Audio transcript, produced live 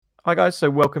Hi guys, so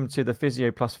welcome to the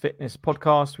Physio Plus Fitness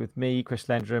podcast with me, Chris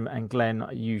Lendrum, and Glenn,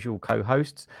 usual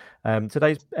co-hosts.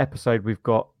 Today's episode, we've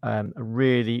got a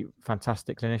really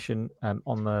fantastic clinician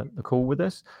on the call with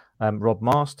us, Rob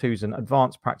Mast, who's an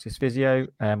advanced practice physio,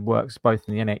 works both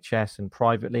in the NHS and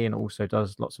privately, and also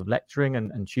does lots of lecturing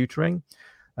and tutoring.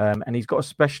 And he's got a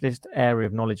specialist area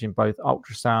of knowledge in both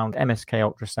ultrasound, MSK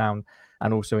ultrasound,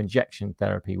 and also injection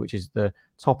therapy, which is the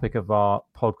topic of our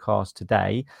podcast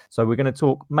today. So we're going to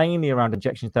talk mainly around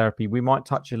injection therapy. We might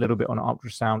touch a little bit on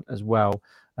ultrasound as well.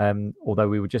 Although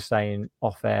we were just saying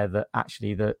off air that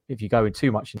actually that if you go in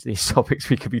too much into these topics,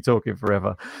 we could be talking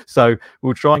forever. So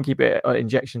we'll try and keep it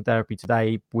injection therapy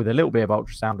today with a little bit of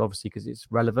ultrasound, obviously, because it's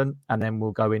relevant. And then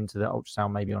we'll go into the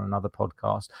ultrasound maybe on another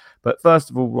podcast. But first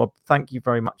of all, Rob, thank you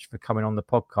very much for coming on the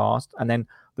podcast. And then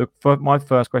my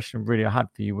first question really I had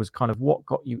for you was kind of what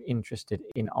got you interested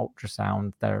in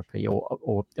ultrasound therapy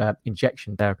or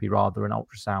injection therapy rather than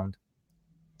ultrasound?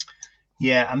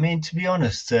 Yeah, I mean, to be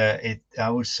honest, I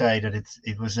would say that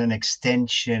it was an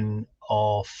extension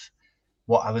of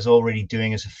what I was already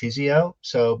doing as a physio.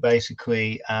 So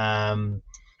basically, so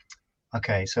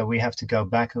we have to go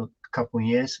back a couple of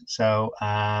years. So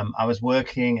I was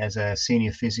working as a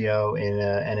senior physio in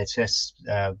an NHS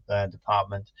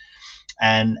department,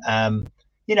 and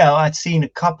I'd seen a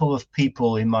couple of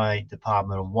people in my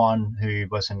department. One who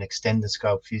was an extended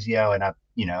scope physio, and I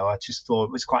just thought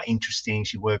it was quite interesting.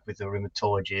 She worked with a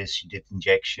rheumatologist, she did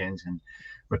injections and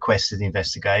requested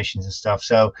investigations and stuff.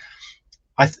 So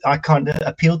I kind of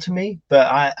appealed to me, but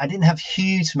I didn't have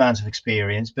huge amounts of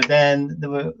experience. But then there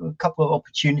were a couple of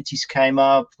opportunities came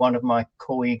up. One of my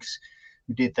colleagues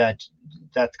who did that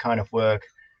kind of work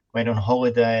went on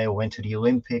holiday or went to the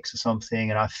Olympics or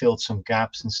something, and I filled some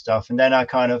gaps and stuff. And then I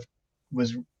kind of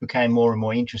became more and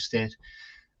more interested.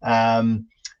 And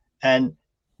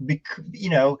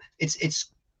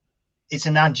it's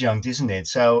an adjunct, isn't it?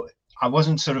 So I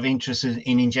wasn't sort of interested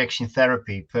in injection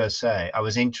therapy per se. I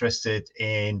was interested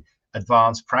in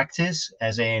advanced practice,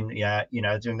 as in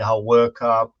doing the whole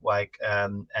workup, like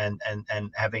and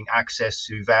having access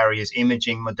to various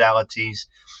imaging modalities,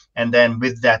 and then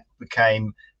with that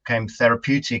became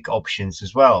therapeutic options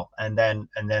as well. And then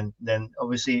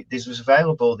obviously this was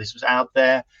available, this was out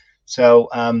there. So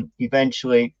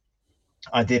eventually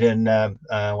I did a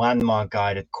landmark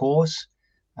guided course,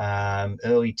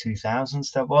 early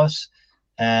 2000s that was.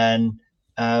 And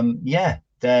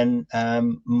then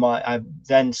I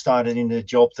then started in the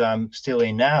job that I'm still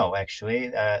in now, actually,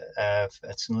 at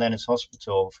St Leonard's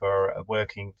Hospital for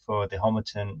working for the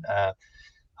Homerton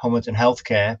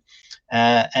Healthcare.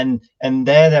 And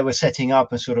there they were setting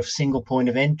up a sort of single point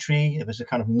of entry. It was a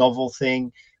kind of novel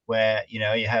thing where,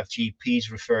 you have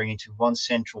GPs referring into one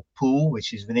central pool,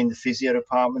 which is within the physio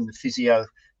department. The physio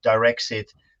directs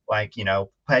it like,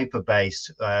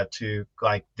 paper-based to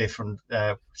like different,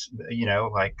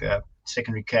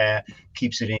 secondary care,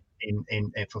 keeps it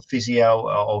in for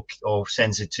physio or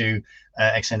sends it to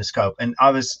extended scope. And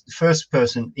I was the first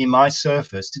person in my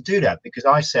service to do that, because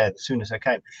I said as soon as I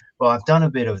came, well, I've done a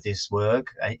bit of this work,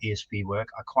 ESP work.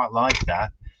 I quite like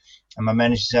that. And my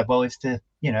manager said, well, if the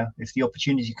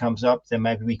opportunity comes up, then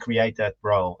maybe we create that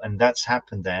role. And that's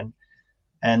happened then.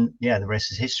 And yeah, the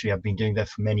rest is history. I've been doing that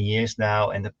for many years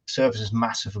now, and the service has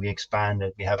massively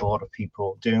expanded. We have a lot of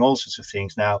people doing all sorts of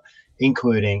things now,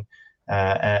 including,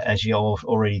 as you all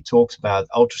already talked about,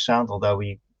 ultrasound, although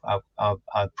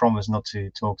I promise not to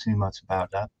talk too much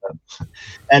about that.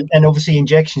 And obviously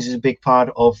injections is a big part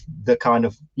of the kind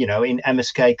of, in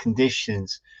MSK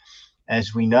conditions,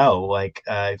 as we know, like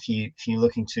if you're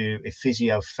looking to, if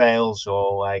physio fails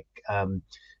or like,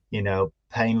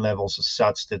 pain levels are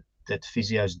such that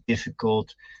physio is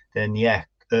difficult, then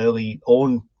early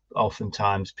on,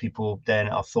 oftentimes people then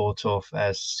are thought of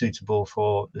as suitable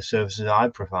for the services I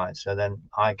provide. So then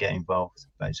I get involved,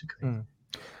 basically.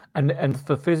 And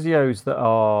for physios that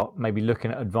are maybe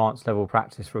looking at advanced level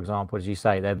practice, for example, as you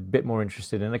say, they're a bit more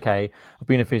interested in, okay, I've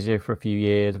been a physio for a few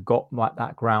years, I've got like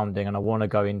that grounding, and I want to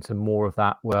go into more of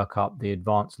that workup, the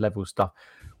advanced level stuff.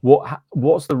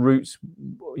 What's the routes?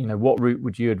 What route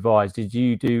would you advise? Did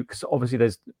you do? Because obviously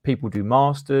there's people do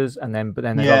masters, but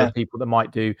then there's other people that might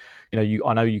do.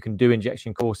 I know you can do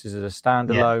injection courses as a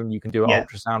standalone. You can do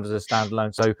ultrasound as a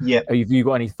standalone. So have you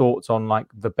got any thoughts on like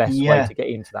the best way to get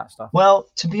into that stuff? Well,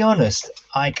 to be honest,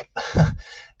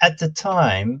 at the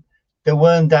time there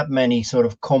weren't that many sort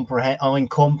of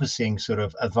encompassing sort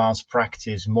of advanced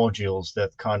practice modules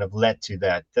that kind of led to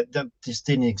that. That just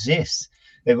didn't exist.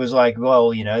 it was like,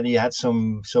 well, you know, you had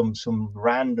some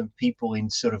random people in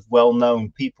sort of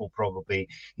well-known people probably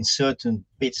in certain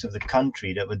bits of the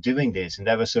country that were doing this, and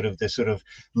they were sort of the sort of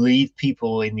lead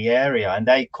people in the area, and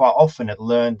they quite often had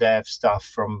learned their stuff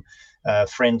from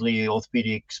friendly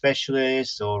orthopedic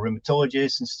specialists or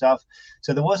rheumatologists and stuff.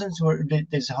 So there wasn't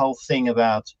this whole thing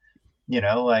about, you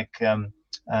know,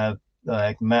 uh,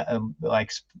 like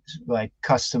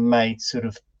custom made sort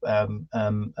of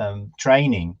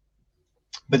training.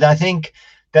 But I think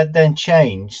that then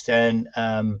changed, and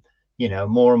you know,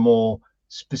 more and more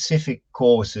specific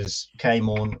courses came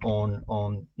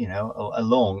on you know,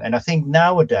 along. And I think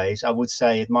nowadays I would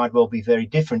say it might well be very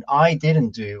different. I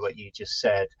didn't do what you just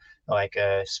said, like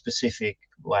a specific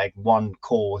like one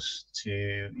course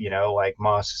to, you know, like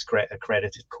master's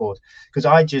accredited course, because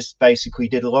I just basically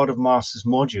did a lot of master's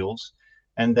modules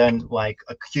and then like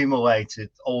accumulated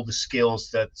all the skills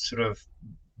that sort of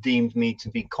deemed me to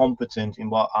be competent in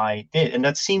what I did, and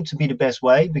that seemed to be the best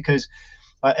way. Because,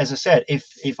 as I said,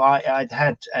 if I'd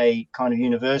had a kind of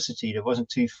university that wasn't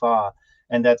too far,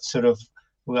 and that sort of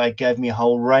like gave me a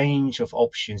whole range of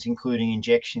options, including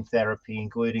injection therapy,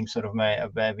 including sort of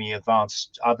maybe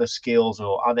advanced other skills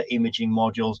or other imaging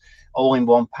modules, all in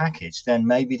one package, then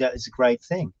maybe that is a great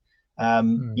thing.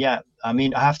 Yeah, I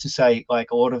mean, I have to say,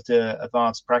 like a lot of the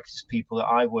advanced practice people that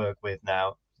I work with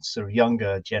now, sort of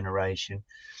younger generation,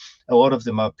 a lot of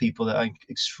them are people that are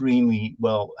extremely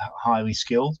well, highly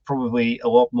skilled, probably a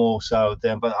lot more so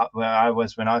than where I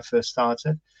was when I first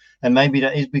started. And maybe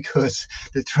that is because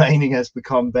the training has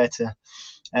become better.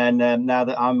 And now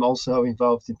that I'm also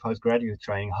involved in postgraduate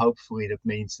training, hopefully that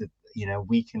means that, you know,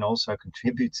 we can also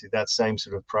contribute to that same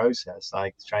sort of process,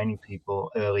 like training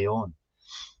people early on.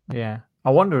 Yeah. I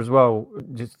wonder as well,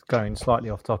 just going slightly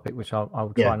off topic, which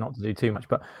I'll try Yeah. not to do too much,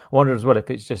 but I wonder as well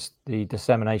if it's just the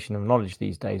dissemination of knowledge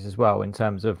these days as well, in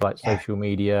terms of like Yeah. social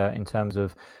media, in terms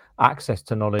of access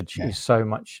to knowledge Yeah. is so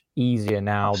much easier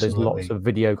now. There's lots Absolutely. of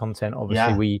video content.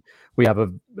 Obviously, Yeah. we have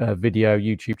a video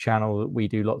YouTube channel that we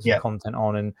do lots of Yeah. content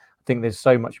on, and I think there's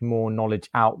so much more knowledge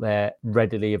out there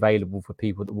readily available for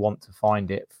people that want to find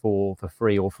it for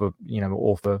free, or for, you know,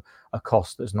 or for a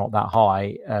cost that's not that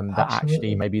high. That actually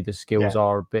Absolutely. maybe the skills Yeah.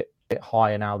 are a bit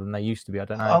higher now than they used to be. I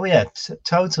don't know. Oh yeah,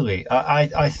 totally.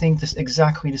 I think this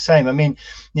exactly the same. I mean,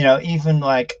 you know, even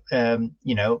like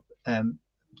you know,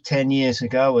 10 years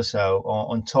ago or so,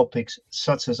 on topics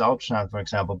such as ultrasound, for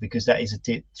example, because that is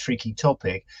a tricky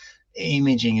topic.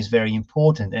 Imaging is very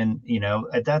important, and you know,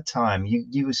 at that time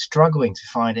you were struggling to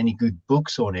find any good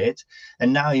books on it,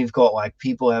 and now you've got like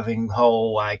people having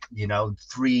whole, like, you know,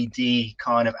 3D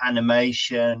kind of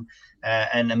animation,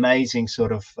 and amazing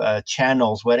sort of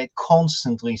channels where they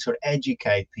constantly sort of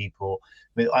educate people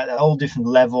with all different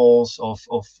levels of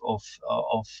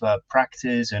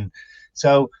practice. And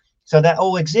so that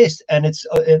all exists, and it's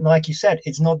and like you said,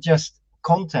 it's not just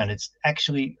content. It's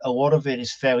actually, a lot of it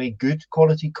is fairly good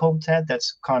quality content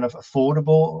that's kind of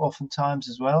affordable oftentimes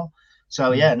as well.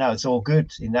 So Mm. yeah, no, it's all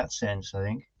good in that sense, I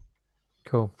think.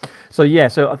 Cool. So yeah,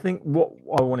 so I think what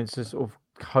I wanted to sort of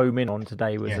home in on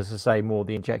today was, Yeah. as I say, more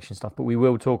the injection stuff, but we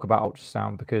will talk about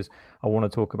ultrasound, because I want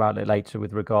to talk about it later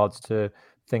with regards to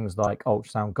things like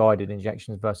ultrasound guided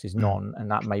injections versus Mm. non,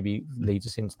 and that maybe leads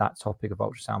us into that topic of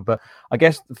ultrasound. But I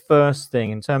guess the first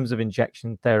thing in terms of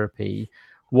injection therapy,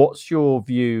 what's your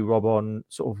view, Rob, on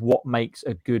sort of what makes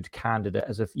a good candidate?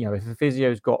 As if, you know, if a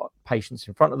physio's got patients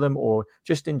in front of them, or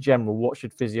just in general, what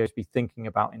should physios be thinking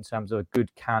about in terms of a good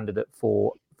candidate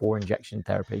for injection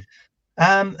therapy?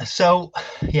 So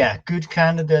yeah, good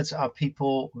candidates are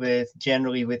people with,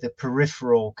 generally with a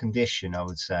peripheral condition, I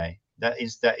would say. That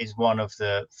is one of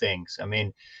the things. I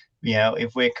mean, you know,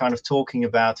 if we're kind of talking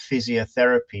about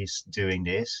physiotherapies doing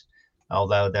this,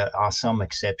 although there are some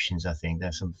exceptions, I think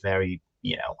there's some very,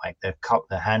 you know, like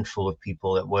a handful of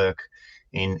people that work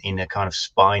in a kind of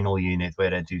spinal unit where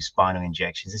they do spinal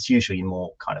injections. It's usually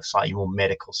more kind of slightly more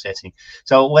medical setting.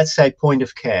 So let's say point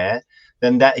of care,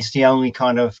 then that is the only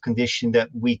kind of condition that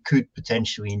we could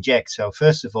potentially inject. So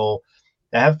first of all,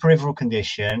 they have a peripheral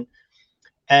condition.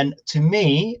 And to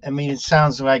me, I mean, it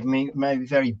sounds like maybe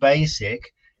very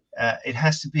basic. It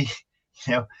has to be,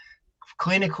 you know,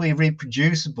 clinically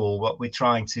reproducible, what we're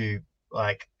trying to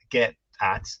like get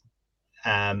at.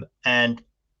 And,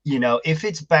 you know, if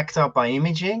it's backed up by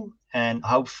imaging, and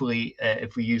hopefully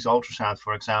if we use ultrasound,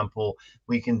 for example,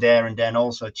 we can there and then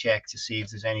also check to see if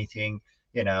there's anything,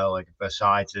 you know, like a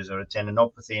bursitis or a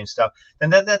tendinopathy and stuff, then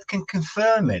that can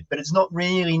confirm it. But it's not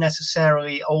really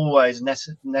necessarily always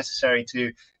necessary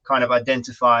to kind of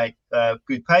identify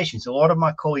good patients. A lot of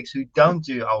my colleagues who don't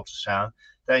do ultrasound,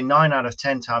 they 9 out of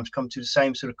 10 times come to the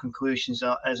same sort of conclusions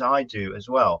as I do as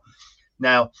well.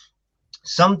 Now,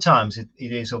 sometimes it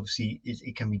is obviously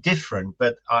it can be different,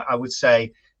 but I would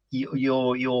say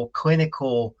your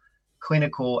clinical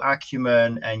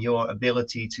acumen and your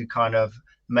ability to kind of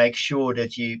make sure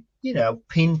that you know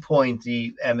pinpoint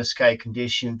the MSK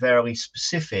condition very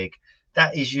specific,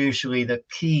 that is usually the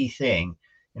key thing.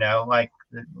 You know, like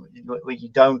what you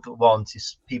don't want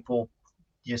is people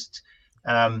just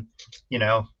you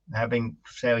know, having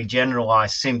fairly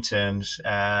generalized symptoms,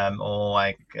 or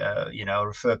like you know,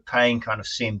 referred pain kind of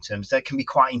symptoms that can be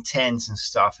quite intense and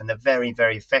stuff, and they're very,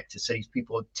 very effective. So these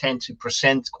people tend to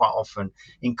present quite often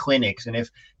in clinics, and if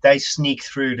they sneak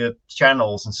through the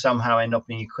channels and somehow end up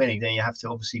in your clinic, then you have to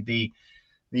obviously be,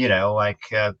 you know, like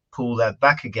pull that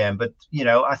back again. But you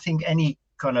know, I think any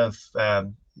kind of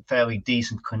fairly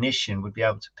decent clinician would be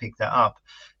able to pick that up,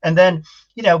 and then,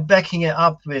 you know, backing it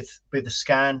up with a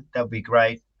scan, that would be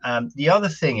great. The other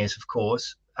thing is, of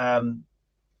course,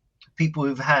 people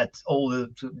who've had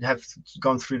have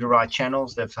gone through the right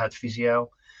channels. They've had physio,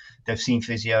 they've seen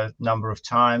physio a number of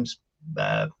times,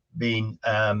 been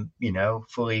you know,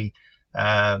 fully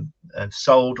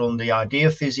sold on the idea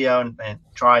of physio, and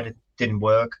tried it, didn't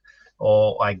work,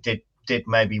 or like did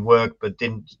maybe work but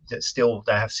didn't, still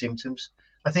they have symptoms.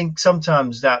 I think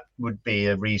sometimes that would be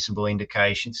a reasonable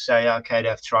indication to say, okay,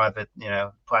 they've tried it, you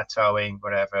know, plateauing,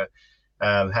 whatever.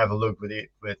 Have a look with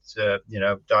it with you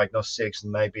know, diagnostics,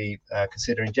 and maybe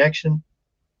consider injection.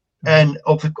 And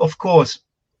of course,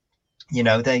 you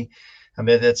know, they, I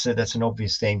mean, that's an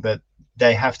obvious thing, but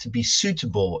they have to be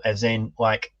suitable, as in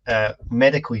like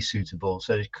medically suitable,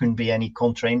 so there couldn't be any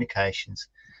contraindications,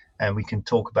 and we can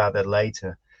talk about that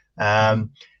later. And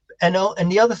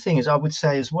the other thing is, I would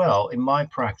say as well, in my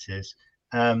practice,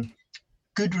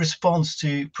 good response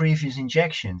to previous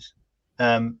injections.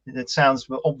 That sounds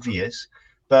obvious,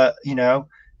 but you know,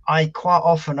 I quite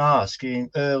often ask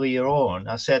earlier on.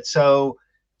 I said, so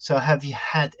have you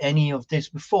had any of this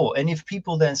before? And if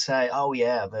people then say, oh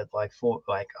yeah, but like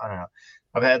I don't know,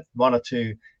 I've had one or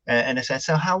two, and I said,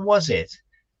 so how was it?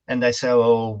 And they say,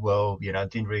 oh well, you know, it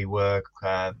didn't really work.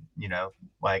 You know,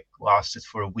 like lasted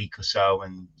for a week or so,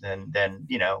 and then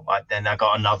you know, then I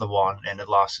got another one, and it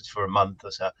lasted for a month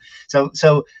or so.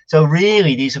 So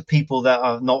really, these are people that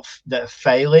are not, that are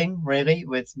failing really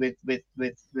with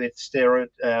steroid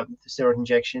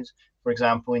injections, for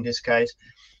example, in this case.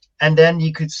 And then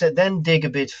you could then dig a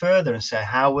bit further and say,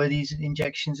 how were these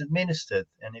injections administered?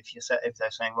 And if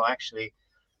they're saying, well, actually,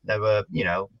 they were, you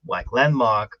know, like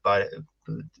landmark guided,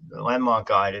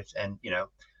 and you know,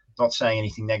 not saying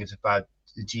anything negative about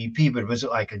the GP, but it was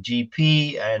like a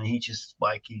GP, and he just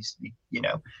like you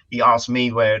know, he asked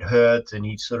me where it hurt, and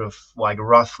he sort of like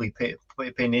roughly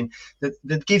pin in.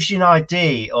 That gives you an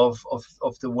idea of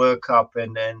the workup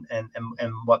and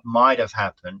what might have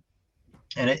happened.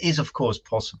 And it is, of course,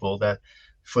 possible that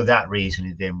for that reason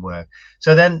it didn't work.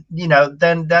 So then, you know,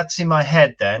 then that's in my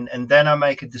head then, and then I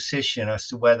make a decision as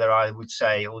to whether I would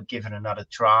say, or give it another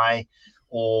try,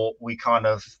 or we kind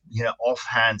of, you know,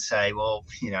 offhand say, well,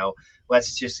 you know,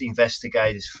 let's just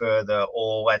investigate this further,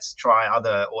 or let's try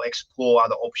other, or explore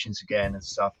other options again and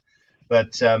stuff.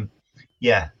 But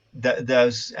yeah,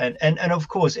 those, and of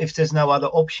course, if there's no other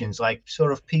options, like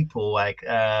sort of people like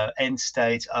end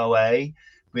stage OA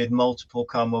with multiple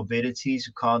comorbidities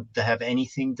who can't have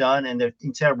anything done, and they're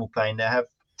in terrible pain, they have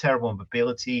terrible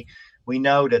mobility. We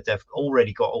know that they've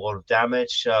already got a lot of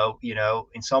damage. So, you know,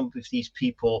 in some of these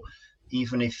people,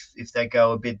 even if they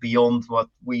go a bit beyond what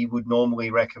we would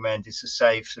normally recommend is a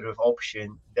safe sort of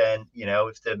option, then, you know,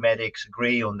 if the medics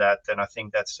agree on that, then I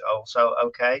think that's also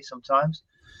okay sometimes.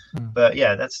 But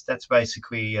yeah, that's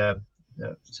basically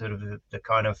sort of the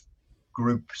kind of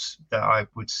groups that I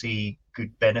would see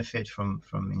could benefit from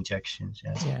injections.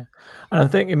 Yeah, and I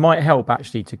think it might help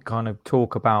actually to kind of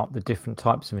talk about the different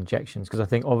types of injections, because I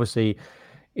think obviously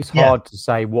it's hard to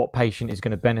say what patient is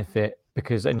going to benefit,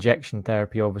 because injection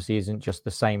therapy obviously isn't just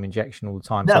the same injection all the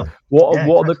time. No. So what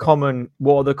are the common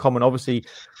obviously,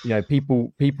 you know,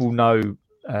 people know,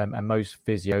 and most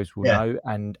physios will know,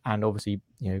 and obviously,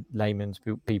 you know, layman's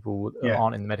people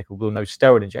aren't in the medical will know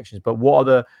steroid injections. But what are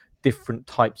the different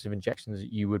types of injections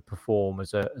that you would perform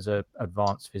as a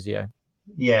advanced physio?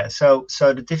 Yeah, so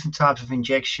the different types of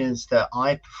injections that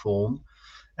I perform,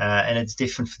 and it's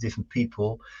different for different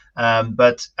people.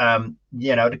 But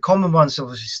you know, the common ones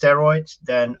obviously steroids.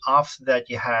 Then after that,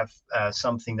 you have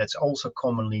something that's also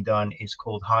commonly done is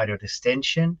called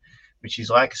hydrodistension, which is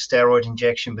like a steroid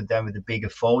injection, but then with a bigger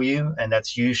volume, and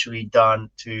that's usually done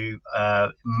to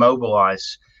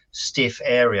mobilize stiff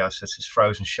areas such as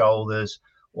frozen shoulders,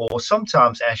 or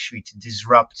sometimes actually to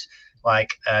disrupt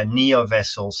like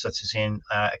neovessels, such as in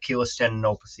Achilles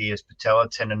tendinopathy, as patella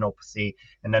tendinopathy,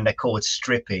 and then they call it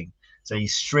stripping. So you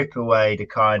strip away the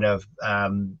kind of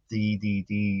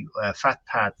the fat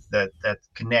pad that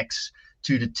connects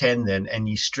to the tendon, and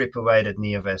you strip away that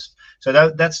neovessel. So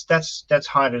that's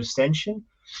hydrostension.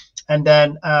 And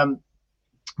then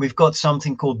we've got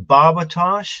something called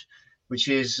barbotage, which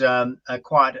is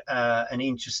quite an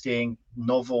interesting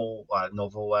novel.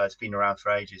 It's been around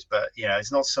for ages, but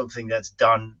it's not something that's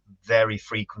done very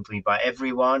frequently by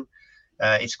everyone.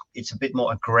 It's a bit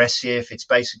more aggressive. It's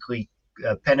basically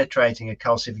penetrating a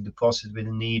calcific deposit with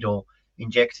a needle,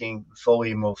 injecting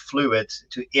volume of fluid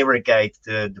to irrigate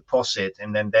the deposit,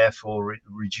 and then therefore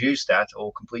reduce that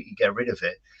or completely get rid of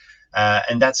it.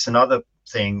 And that's another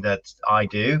thing that I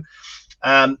do.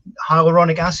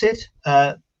 Hyaluronic acid,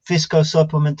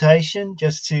 viscosupplementation,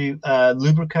 just to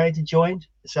lubricate the joint.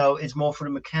 So it's more for the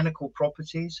mechanical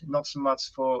properties, not so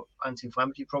much for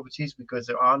anti-inflammatory properties, because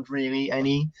there aren't really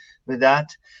any with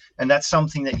that. And that's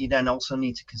something that you then also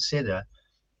need to consider,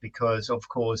 because of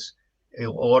course a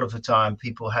lot of the time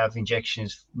people have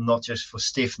injections not just for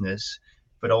stiffness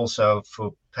but also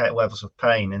for levels of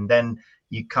pain, and then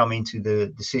you come into the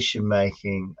decision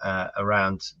making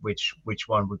around which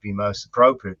one would be most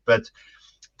appropriate. But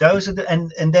those are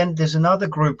and then there's another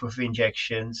group of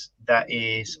injections that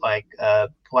is like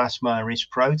plasma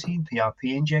enriched protein,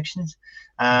 PRP injections.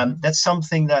 That's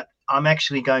something that I'm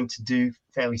actually going to do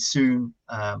fairly soon.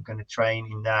 I'm going to train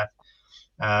in that.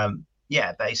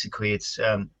 Basically it's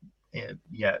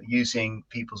using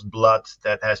people's blood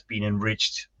that has been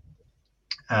enriched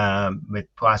with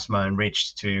plasma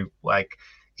enriched to like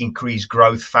increase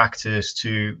growth factors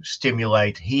to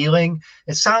stimulate healing.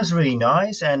 It sounds really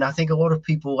nice, and I think a lot of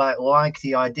people like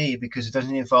the idea because it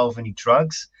doesn't involve any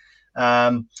drugs.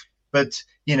 But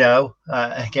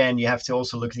again, you have to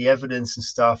also look at the evidence and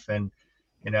stuff, and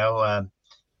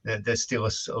there's still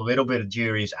a little bit of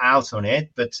jury's out on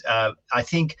it, but I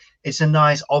think it's a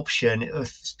nice option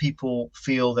if people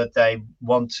feel that they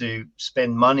want to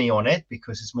spend money on it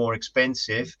because it's more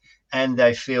expensive, and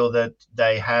they feel that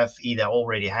they have either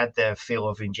already had their fill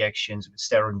of injections with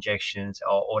steroid injections,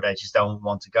 or they just don't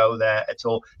want to go there at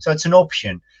all. So it's an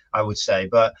option, I would say.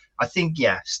 But I think,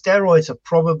 steroids are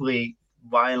probably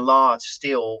by and large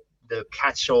still the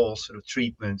catch-all sort of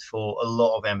treatment for a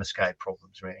lot of MSK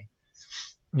problems, really.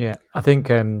 Yeah, I think,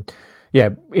 in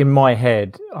my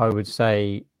head, I would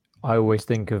say I always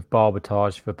think of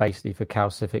barbotage for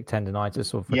calcific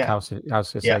tendonitis, or for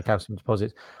calcium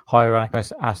deposits.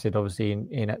 Hyaluronic acid, obviously,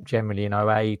 in generally in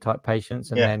OA type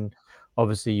patients, and then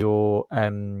obviously your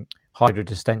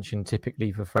hydrodistension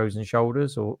typically for frozen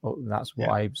shoulders, or that's what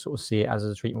I sort of see it as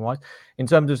a treatment wise. In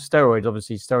terms of steroids,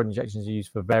 obviously steroid injections are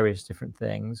used for various different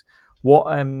things.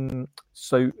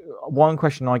 So one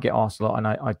question I get asked a lot, and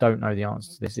I don't know the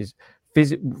answer to this, is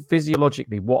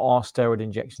physiologically, what are steroid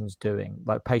injections doing?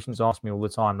 Like, patients ask me all the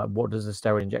time, like, what does a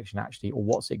steroid injection actually, or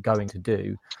what's it going to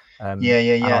do? And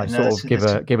I give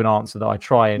an answer that I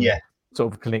try and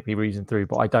sort of clinically reason through,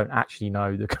 but I don't actually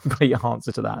know the complete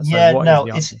answer to that. Is the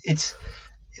answer?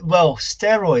 Well,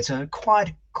 steroids are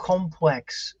quite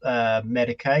complex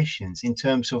medications in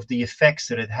terms of the effects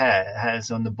that it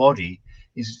has on the body.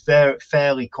 Is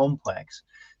fairly complex.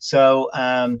 So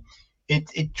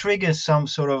it triggers some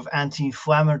sort of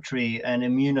anti-inflammatory and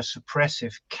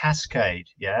immunosuppressive cascade.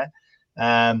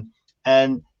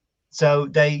 And so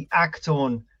they act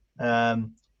on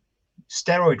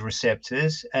steroid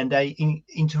receptors, and they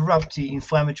interrupt the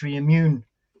inflammatory immune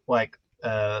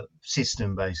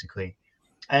system, basically.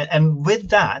 And with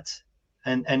that,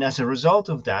 and as a result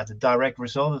of that, the direct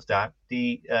result of that,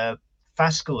 the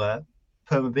vascular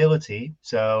permeability,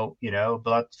 so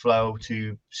blood flow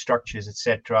to structures,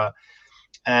 etc.,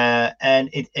 and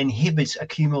it inhibits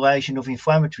accumulation of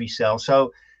inflammatory cells.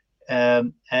 So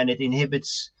and it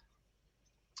inhibits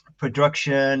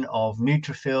production of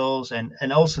neutrophils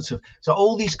and all sorts of. So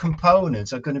all these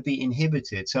components are going to be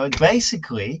inhibited. So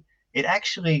basically, it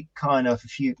actually kind of,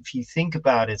 if you think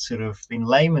about it, sort of in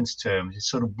layman's terms, it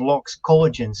sort of blocks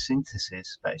collagen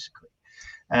synthesis, basically,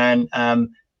 and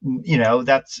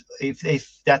that's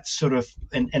if that's sort of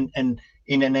and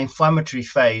in an inflammatory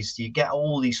phase, you get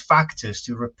all these factors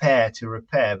to repair,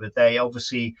 but they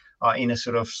obviously are in a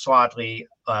sort of slightly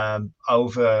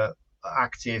overactive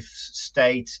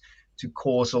state to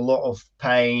cause a lot of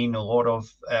pain, a lot of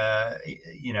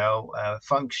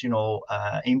functional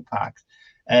impact,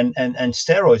 and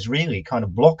steroids really kind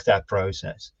of block that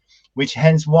process, which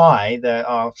hence why there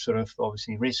are sort of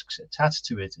obviously risks attached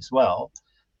to it as well.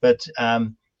 But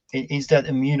it is that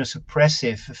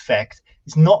immunosuppressive effect.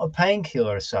 it's not a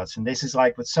painkiller as such. And this is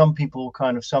like what some people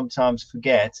kind of sometimes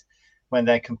forget when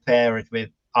they compare it with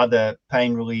other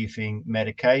pain relieving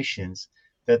medications,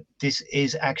 that this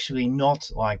is actually not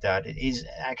like that. It is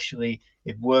actually,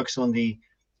 it works on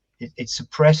it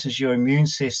suppresses your immune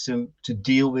system to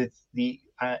deal with the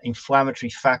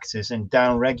inflammatory factors and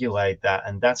downregulate that,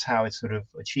 and that's how it sort of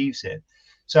achieves it.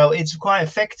 So it's quite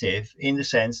effective in the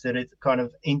sense that it kind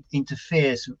of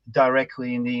interferes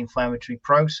directly in the inflammatory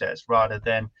process rather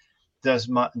than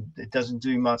it doesn't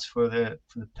do much for the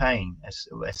pain as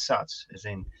such, as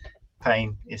in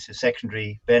pain is a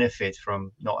secondary benefit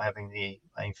from not having the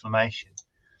inflammation.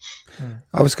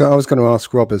 I was going to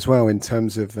ask Rob as well in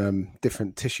terms of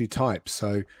different tissue types.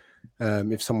 So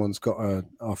if someone's got a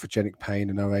arthrogenic pain,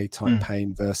 an OA type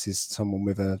pain versus someone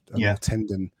with a more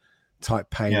tendon type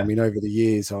pain. I mean, over the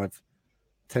years, I've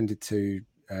tended to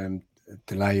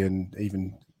delay and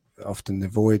even often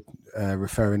avoid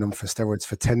referring them for steroids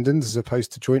for tendons as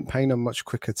opposed to joint pain. I'm much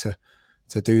quicker to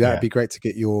do that. It'd be great to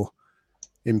get your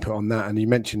input on that. And you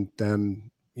mentioned,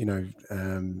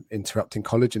 interrupting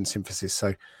collagen synthesis.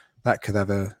 So that could have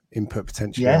a input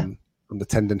potentially on the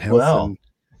tendon health.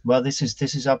 Well, this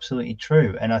is absolutely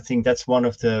true, and I think that's one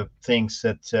of the things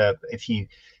that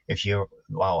if you're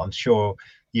well, I'm sure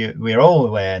we're all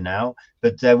aware now,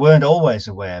 but they weren't always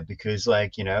aware, because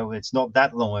it's not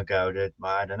that long ago that,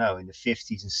 I don't know, in the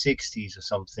 50s and 60s or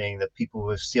something, that people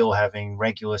were still having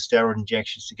regular steroid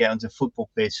injections to get onto the football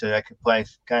pitch so they could play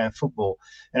kind of football.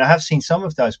 And I have seen some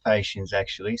of those patients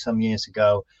actually some years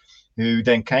ago who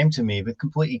then came to me with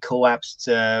completely collapsed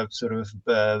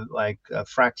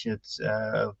fractured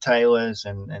talus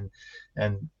and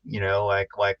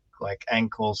like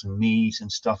ankles and knees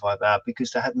and stuff like that, because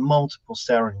they had multiple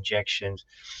steroid injections,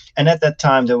 and at that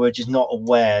time they were just not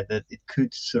aware that it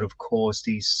could sort of cause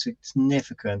these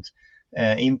significant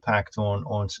impact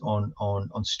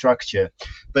on structure.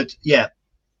 But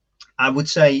I would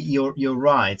say you're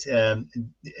right.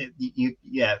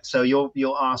 So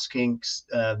you're asking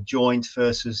joint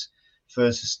versus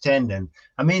tendon.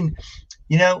 I mean,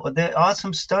 there are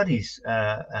some studies.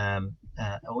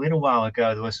 A little while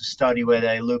ago, there was a study where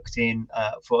they looked in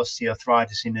for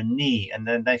osteoarthritis in the knee, and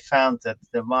then they found that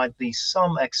there might be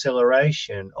some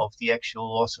acceleration of the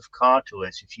actual loss of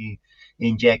cartilage if you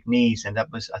inject knees, and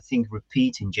that was, I think,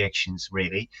 repeat injections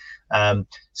really.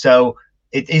 So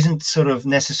it isn't sort of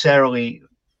necessarily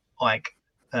like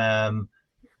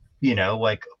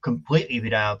completely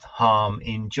without harm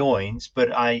in joints, but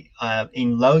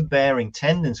in load-bearing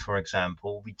tendons, for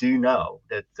example, we do know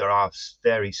that there are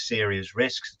very serious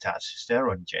risks attached to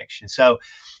steroid injection. So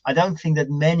I don't think that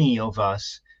many of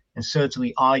us, and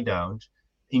certainly I don't,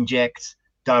 inject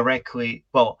directly.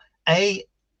 Well,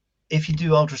 if you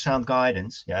do ultrasound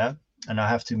guidance, and I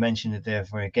have to mention it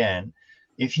therefore again,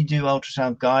 if you do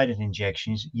ultrasound guided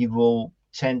injections, you will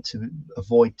tend to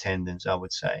avoid tendons. I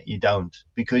would say you don't,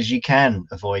 because you can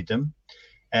avoid them,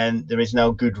 and there is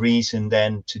no good reason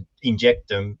then to inject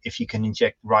them if you can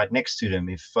inject right next to them.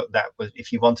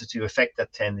 If you wanted to affect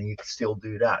that tendon, you could still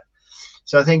do that.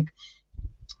 So I think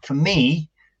for me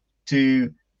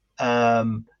to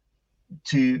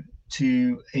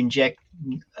inject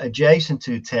adjacent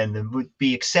to a tendon would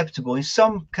be acceptable in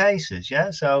some cases.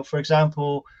 So for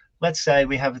example, let's say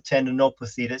we have a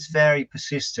tendinopathy that's very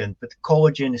persistent, but the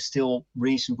collagen is still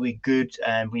reasonably good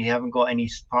and we haven't got any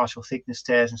partial thickness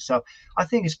tears and stuff. I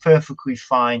think it's perfectly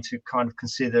fine to kind of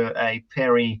consider a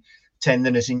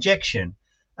peritendinous injection.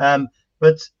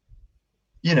 But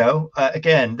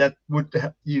again,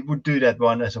 you would do that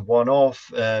one as a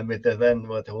one-off with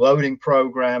the loading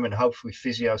program, and hopefully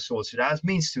physio sorts it out as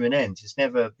means to an end. It's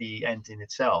never the end in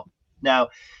itself. Now,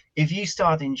 if you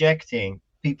start injecting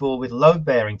people with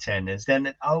load-bearing tendons,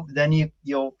 then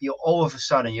you're all of a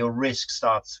sudden your risk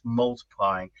starts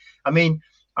multiplying. I mean,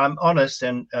 I'm honest,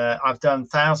 and I've done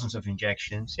thousands of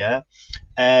injections,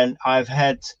 and I've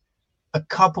had a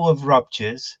couple of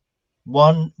ruptures.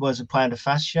 One was a plantar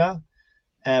fascia,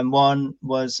 and one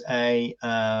was in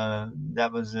a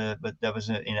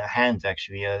hand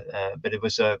actually, but it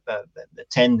was a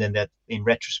tendon that, in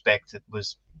retrospect, it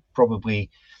was probably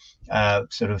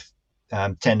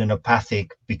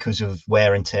tendinopathic because of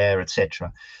wear and tear,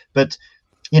 etc. But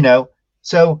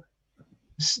so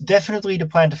definitely the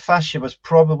plantar fascia was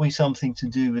probably something to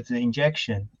do with the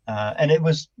injection, and it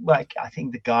was like, I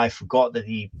think the guy forgot that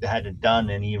he had it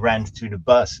done and he ran to the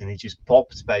bus and he just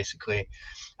popped basically.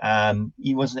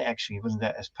 He wasn't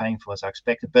that as painful as I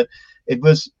expected, but it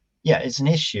was, it's an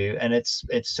issue, and it's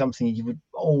something you would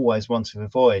always want to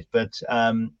avoid. But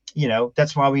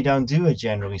that's why we don't do it,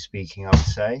 generally speaking, I would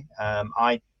say.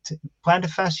 I plantar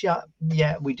fascia,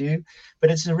 yeah, we do,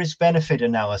 but it's a risk-benefit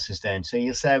analysis then. So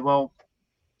you say, well,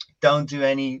 don't do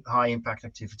any high-impact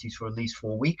activities for at least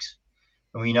 4 weeks.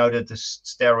 And we know that the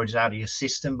steroids out of your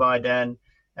system by then,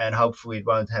 and hopefully it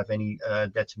won't have any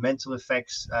detrimental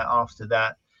effects after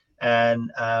that.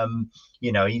 And,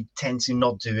 you tend to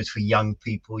not do it for young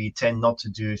people. You tend not to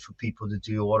do it for people that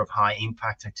do a lot of high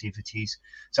impact activities.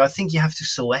 So I think you have to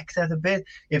select that a bit.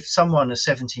 If someone, a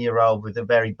 70-year-old with a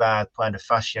very bad plantar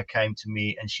fascia came to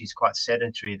me and she's quite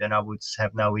sedentary, then I would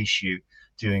have no issue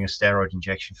doing a steroid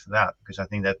injection for that, because I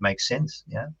think that makes sense.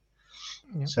 Yeah.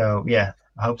 So, yeah,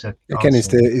 I hope that. Again, is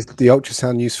the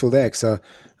ultrasound useful there? Because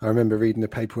I remember reading a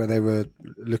paper where they were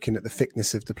looking at the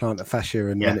thickness of the plantar fascia,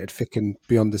 and when it had thickened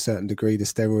beyond a certain degree, the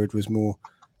steroid was more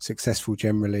successful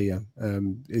generally.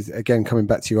 Is again coming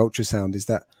back to your ultrasound, is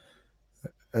that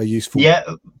a useful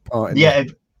part?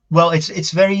 Well,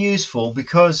 it's very useful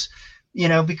because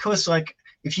like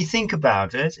if you think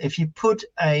about it, if you put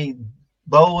a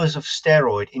bolus of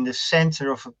steroid in the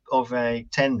center of a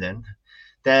tendon,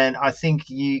 then I think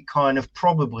you kind of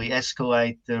probably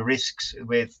escalate the risks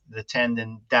with the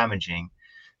tendon damaging.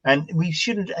 And we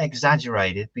shouldn't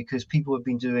exaggerate it, because people have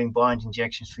been doing blind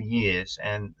injections for years,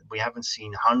 and we haven't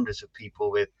seen hundreds of people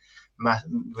with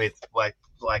like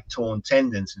torn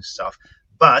tendons and stuff.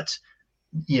 But,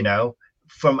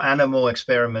 from animal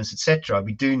experiments, etc.,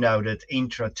 we do know that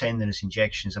intratendinous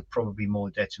injections are probably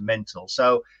more detrimental.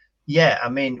 So, yeah, I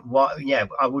mean,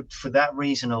 I would, for that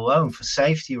reason alone, for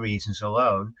safety reasons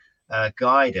alone,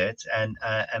 guide it and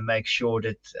make sure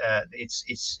that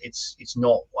it's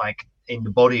not like in the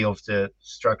body of the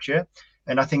structure,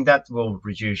 and I think that will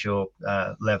reduce your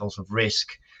levels of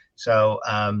risk. So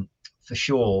for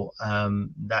sure,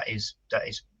 that is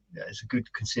a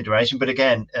good consideration. But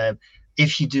again,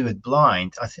 if you do it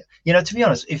blind, I think, to be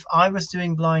honest, if I was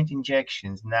doing blind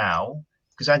injections now,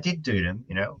 because I did do them,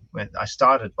 when I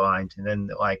started blind, and then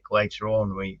like later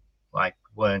on we like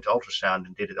learned ultrasound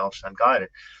and did it ultrasound guided,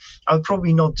 I would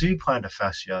probably not do plantar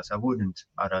fascias.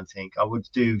 I don't think. I would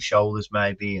do shoulders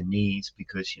maybe and knees,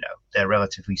 because they're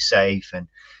relatively safe, and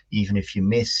even if you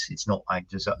miss, it's not like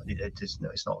it's not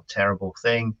a terrible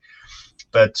thing.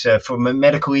 But from a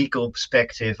medical legal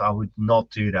perspective, I would not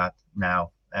do that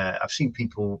now. I've seen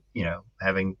people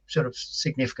having sort of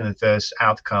significant adverse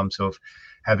outcomes of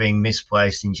having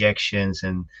misplaced injections,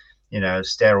 and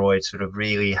steroids sort of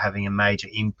really having a major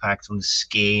impact on the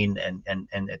skin, and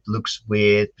it looks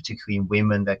weird, particularly in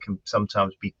women. That can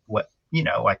sometimes be like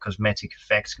cosmetic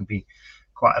effects can be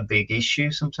quite a big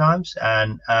issue sometimes.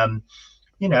 And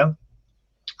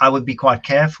I would be quite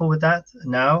careful with that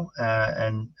now.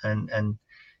 And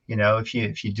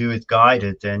if you do it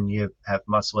guided, then you have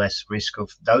much less risk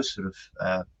of those sort of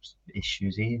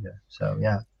issues either. So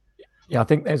yeah, I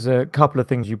think there's a couple of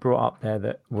things you brought up there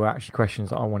that were actually questions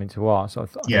that I wanted to ask. So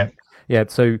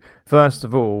so first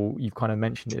of all, you've kind of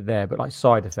mentioned it there, but like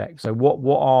side effects. So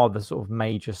what are the sort of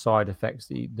major side effects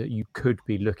that you could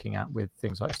be looking at with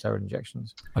things like steroid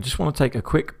injections? I just want to take a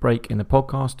quick break in the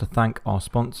podcast to thank our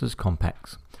sponsors,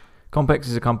 Compex. Compex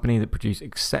is a company that produce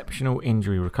exceptional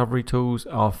injury recovery tools.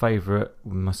 Our favourite,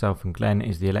 myself and Glenn,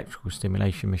 is the electrical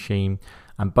stimulation machine.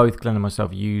 And both Glenn and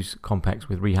myself use Compex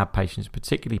with rehab patients,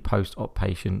 particularly post-op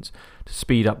patients, to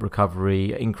speed up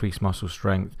recovery, increase muscle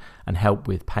strength, and help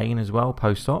with pain as well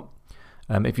post-op.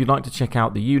 If you'd like to check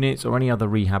out the units or any other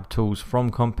rehab tools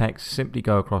from Compex, simply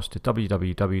go across to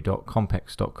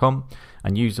www.compex.com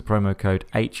and use the promo code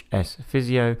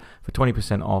HSPhysio for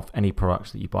 20% off any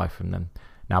products that you buy from them.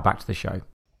 Now back to the show.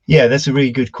 Yeah, that's a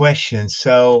really good question.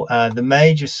 So the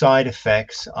major side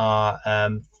effects are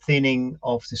thinning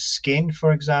of the skin,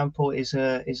 for example, is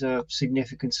a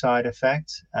significant side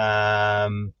effect.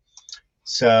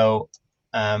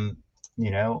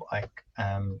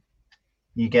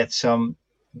 You get some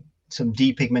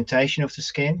depigmentation of the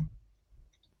skin.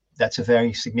 That's a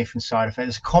very significant side effect.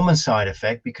 It's a common side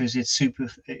effect because if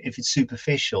it's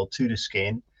superficial to the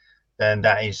skin, then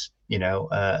that is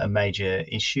a major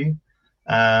issue.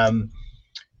 Now,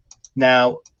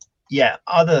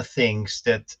 other things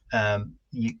that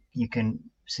you can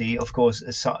see, of course,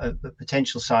 a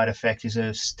potential side effect is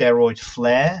a steroid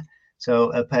flare.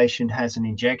 So a patient has an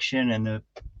injection, and the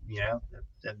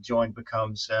joint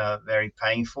becomes very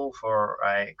painful for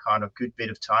a kind of good bit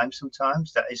of time.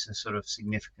 Sometimes that is a sort of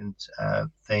significant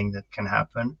thing that can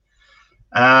happen.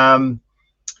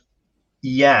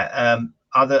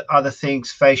 Other things,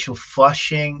 facial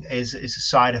flushing is a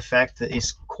side effect that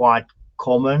is quite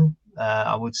common,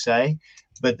 I would say,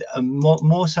 but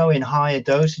more so in higher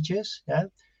dosages. Yeah,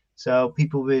 so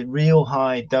people with real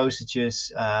high dosages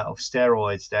of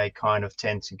steroids, they kind of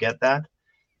tend to get that.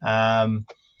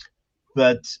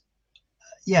 but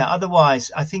yeah,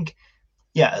 otherwise, I think,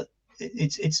 yeah,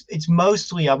 it's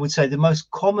mostly, I would say, the most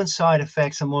common side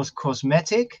effects are most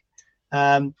cosmetic.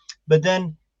 But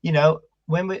then,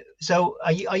 so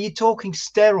are you talking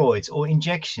steroids or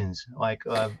injections like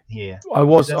here? I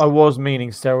was meaning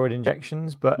steroid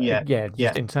injections, but yeah,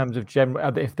 in terms of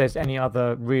general, if there's any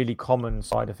other really common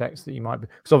side effects that you might be,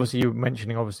 because obviously you're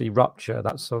mentioning rupture,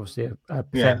 that's obviously a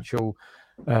potential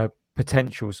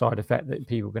potential side effect that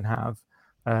people can have.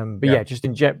 But just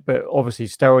inject, but obviously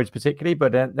steroids particularly,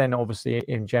 but then obviously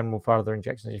in general for other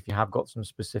injections, if you have got some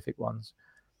specific ones.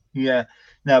 Yeah,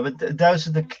 no, but those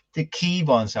are the key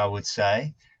ones, I would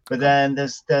say. But then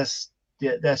there's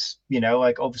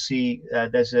like obviously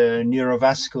there's a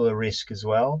neurovascular risk as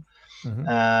well.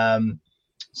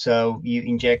 So you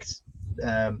inject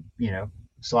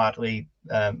slightly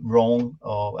wrong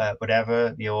or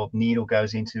whatever, your needle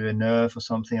goes into a nerve or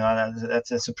something like that.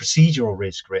 That's a procedural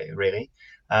risk, really.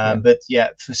 But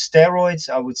for steroids,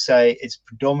 I would say it's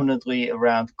predominantly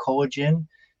around collagen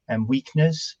and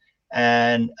weakness,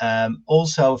 and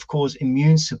also, of course,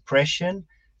 immune suppression.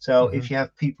 So if you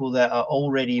have people that are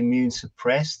already immune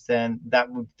suppressed, then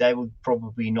they would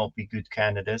probably not be good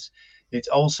candidates. It's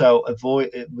also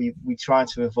we try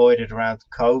to avoid it around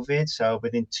COVID. So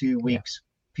within 2 weeks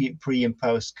pre and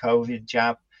post COVID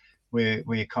jab,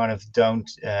 we kind of don't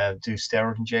do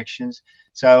steroid injections.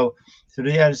 So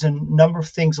there's a number of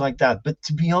things like that. But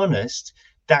to be honest,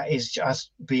 that is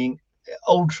just being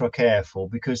ultra careful,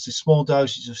 because the small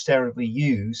doses of steroid we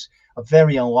use are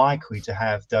very unlikely to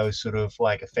have those sort of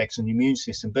like effects on the immune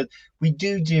system. But we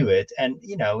do it, and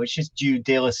it's just due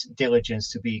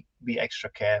diligence to be extra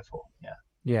careful.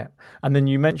 Yeah, and then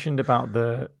you mentioned about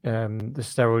the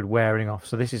steroid wearing off.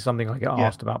 So this is something I get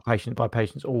asked about by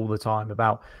patients all the time,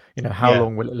 about how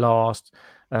long will it last?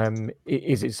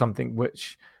 Is it something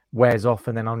which wears off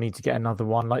and then I'll need to get another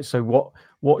one? Like, so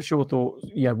what's your thought?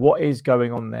 What is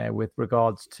going on there with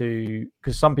regards to,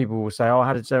 because some people will say, oh, I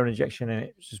had a steroid injection and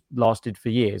it just lasted for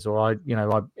years, or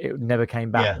it never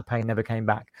came back, the pain never came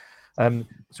back.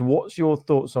 So what's your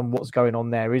thoughts on what's going on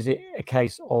there? Is it a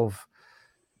case of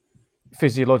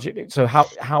physiologically, so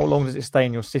how long does it stay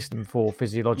in your system for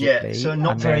physiologically? So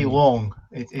not very long.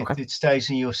 It stays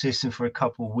in your system for a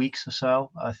couple of weeks or so,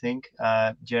 I think.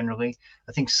 Generally,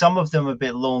 I think some of them are a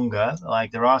bit longer,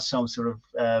 like there are some sort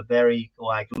of very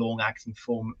like long acting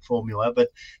formula, but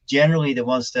generally the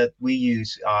ones that we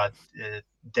use are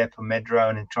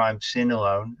depomedrone and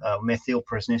triamcinolone,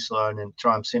 methylprednisolone and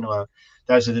triamcinolone.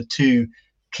 Those are the two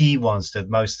key ones that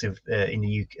most of in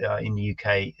the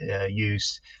UK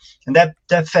use, and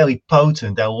they're fairly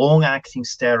potent. They're long-acting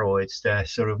steroids. They're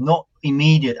sort of not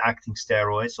immediate acting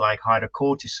steroids like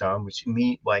hydrocortisone, which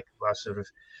are sort of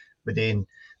within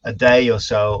a day or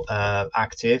so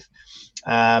active,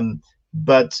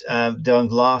 but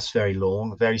don't last very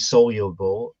long. Very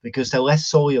soluble. Because they're less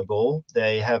soluble,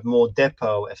 they have more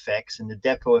depot effects, and the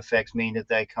depot effects mean that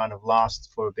they kind of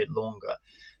last for a bit longer.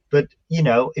 But,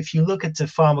 if you look at the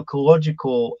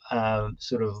pharmacological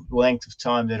sort of length of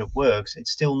time that it works,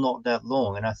 it's still not that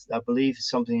long. And I believe it's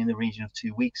something in the region of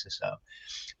 2 weeks or so.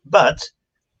 But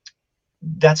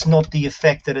that's not the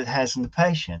effect that it has in the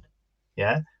patient.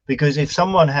 Yeah. Because if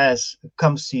someone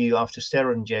comes to you after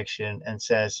steroid injection and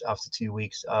says after 2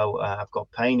 weeks, oh, I've got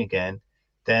pain again,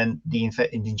 then the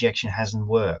injection hasn't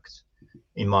worked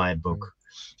in my book.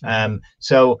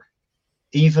 So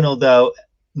even although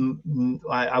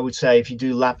I would say if you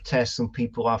do lab tests on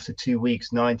people after 2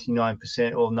 weeks,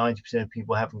 99% or 90% of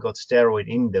people haven't got steroid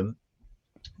in them,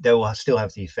 they will still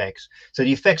have the effects. So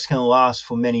the effects can last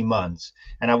for many months.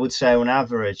 And I would say on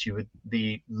average, you would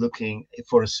be looking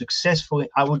for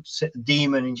I would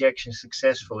deem an injection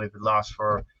successful if it lasts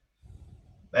for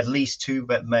at least 2,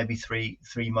 but maybe 3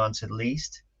 months at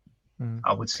least.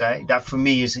 I would say that for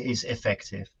me is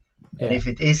effective. And if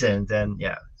it isn't, then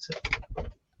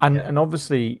And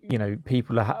obviously,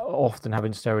 people are often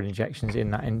having steroid injections in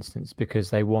that instance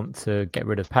because they want to get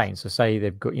rid of pain. So say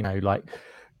they've got, like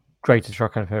greater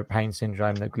trochanteric pain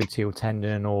syndrome, the gluteal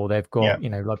tendon, or they've got,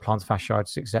 like plantar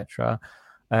fasciitis, etc.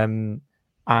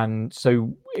 And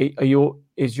so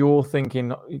is your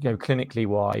thinking, clinically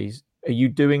wise, are you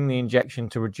doing the injection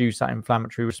to reduce that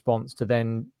inflammatory response to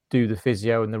then do the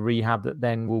physio and the rehab that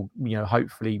then will,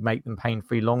 hopefully make them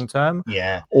pain-free long term?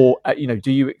 Yeah. Or,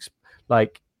 do you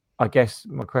I guess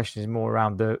my question is more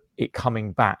around it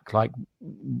coming back. Like,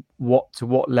 to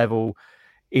what level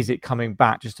is it coming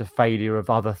back? Just a failure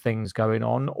of other things going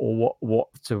on, or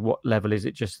to what level is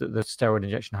it just that the steroid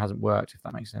injection hasn't worked? If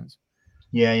that makes sense.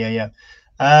 Yeah.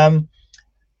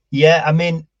 I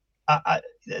mean,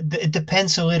 it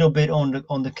depends a little bit on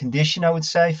the condition, I would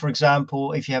say. For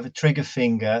example, if you have a trigger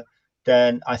finger,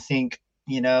 then I think,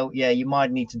 you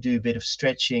might need to do a bit of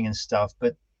stretching and stuff.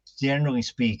 But generally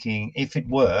speaking, if it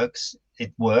works,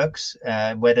 it works,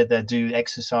 whether they do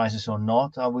exercises or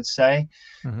not, I would say.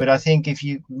 Mm-hmm. But I think if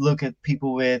you look at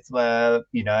people with,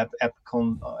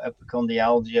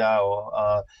 epicondyalgia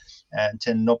or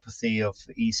tendinopathy of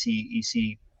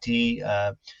ECT,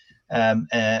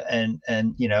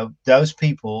 and those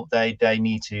people, they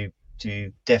need to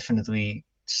definitely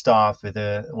start with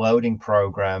a loading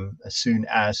program as soon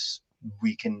as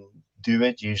we can do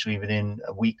it, usually within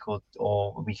a week or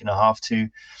a week and a half too.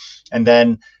 And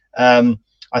then I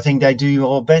think they do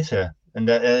all better, and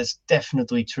that's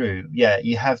definitely true. Yeah,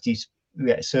 you have these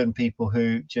certain people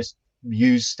who just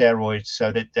use steroids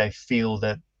so that they feel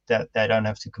that they don't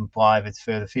have to comply with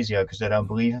further physio because they don't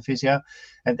believe in physio.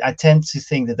 And I tend to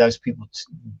think that those people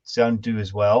don't do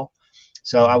as well.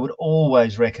 So I would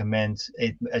always recommend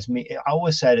it I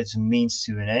always say it's a means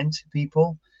to an end to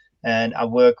people. And I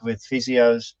work with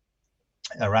physios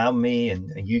around me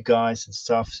and you guys and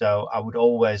stuff. So I would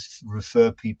always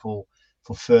refer people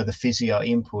for further physio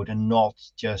input and not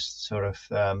just sort of,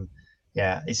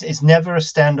 it's never a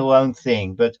standalone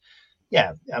thing. But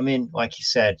yeah, I mean, like you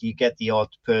said, you get the odd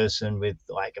person with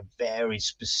like a very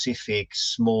specific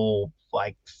small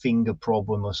like finger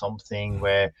problem or something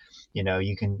where,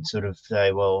 you can sort of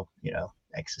say, well,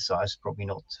 exercise is probably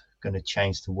not going to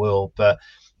change the world. But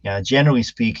generally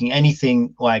speaking,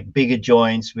 anything like bigger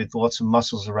joints with lots of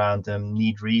muscles around them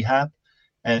need rehab.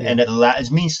 And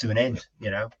it means to an end,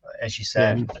 as you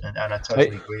said. And I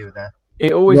totally agree with that.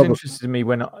 It always interested me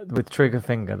with trigger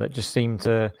finger that just seemed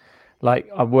to, like,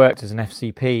 I worked as an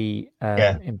FCP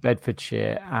in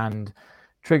Bedfordshire, and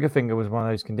trigger finger was one of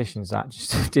those conditions that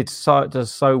just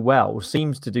does so well,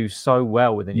 seems to do so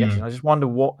well with injection. I just wonder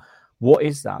what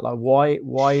is that? Like, why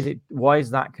is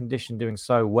that condition doing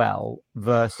so well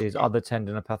versus other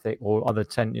tendinopathic or other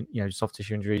soft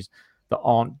tissue injuries that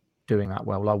aren't doing that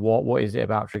well? Like, what is it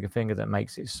about trigger finger that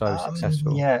makes it so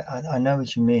successful? Yeah, I know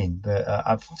what you mean, but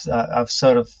I've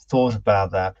sort of thought about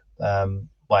that,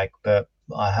 but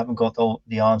I haven't got all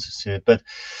the answers to it. But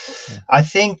I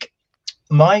think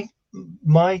my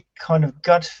kind of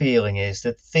gut feeling is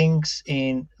that things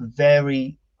in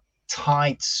very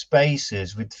tight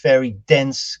spaces with very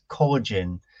dense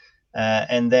collagen,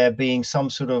 and there being some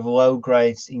sort of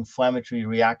low-grade inflammatory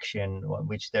reaction,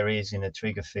 which there is in a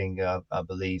trigger finger, I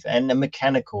believe, and a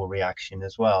mechanical reaction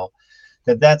as well,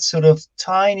 that sort of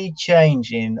tiny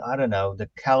change in, I don't know, the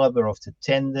caliber of the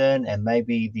tendon and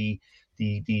maybe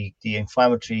the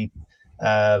inflammatory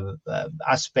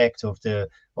aspect of the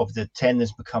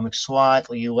tendons becoming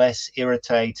slightly less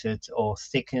irritated or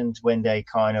thickened when they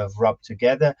kind of rub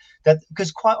together. That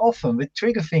because quite often with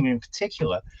trigger finger in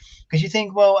particular, because you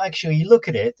think, well, actually you look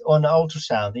at it on the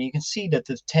ultrasound and you can see that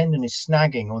the tendon is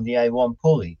snagging on the A1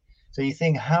 pulley. So you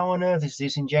think, how on earth is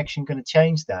this injection going to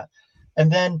change that?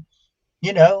 And then,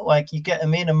 like you get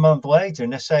them in a month later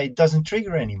and they say it doesn't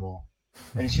trigger anymore.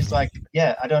 And it's just like,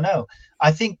 yeah, I don't know.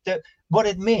 I think that what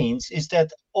it means is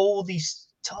that all these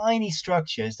tiny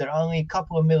structures that are only a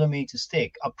couple of millimeters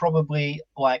thick are probably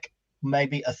like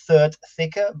maybe a third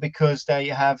thicker because they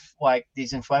have like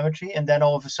these inflammatory, and then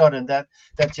all of a sudden that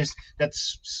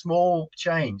small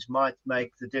change might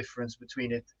make the difference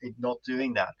between it not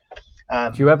doing that.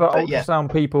 Do you ever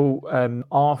ultrasound people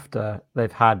after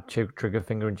they've had trigger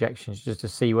finger injections just to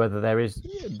see whether there is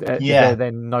there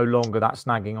then no longer that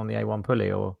snagging on the A1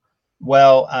 pulley? Or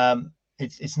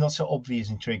it's not so obvious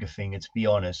in trigger finger, to be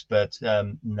honest, but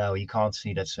no, you can't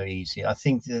see that so easy. I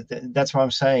think that's what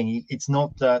I'm saying. It's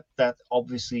not that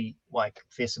obviously like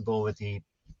visible with the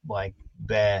like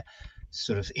bare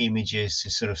sort of images to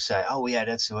sort of say, oh yeah,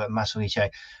 that's a massively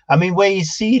change. I mean, where you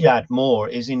see that more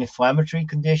is in inflammatory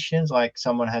conditions, like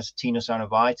someone has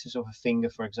tenosynovitis of a finger,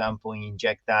 for example, and you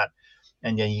inject that,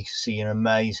 and then you see an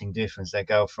amazing difference. They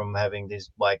go from having this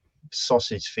like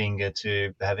sausage finger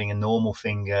to having a normal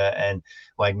finger and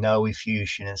like no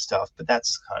effusion and stuff. But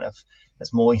that's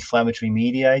more inflammatory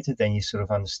mediated, then you sort of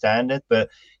understand it. But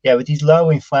yeah, with these low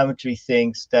inflammatory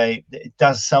things, it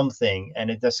does something,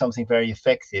 and it does something very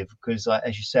effective because,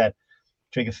 as you said,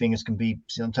 trigger fingers can be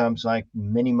sometimes like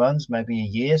many months, maybe a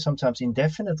year, sometimes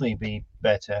indefinitely be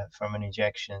better from an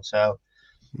injection. So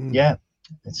yeah,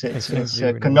 it's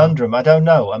a conundrum. I don't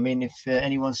know. I mean, if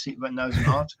anyone knows an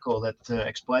article that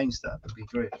explains that, would be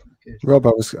great. Good. Rob,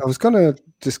 I was going to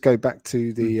just go back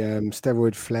to the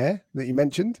steroid flare that you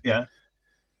mentioned. Yeah.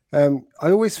 I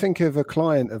always think of a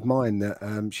client of mine that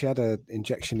she had an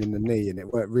injection in the knee and it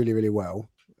worked really, really well.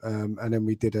 And then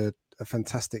we did a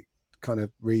fantastic kind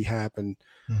of rehab, and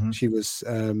she was,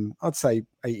 I'd say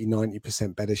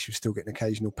 80-90% better. She was still getting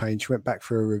occasional pain. She went back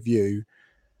for a review,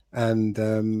 and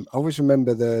I always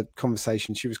remember the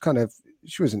conversation. She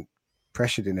wasn't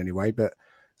pressured in any way, but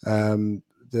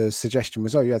the suggestion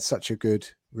was, oh, you had such a good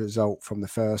result from the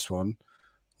first one.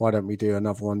 Why don't we do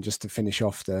another one just to finish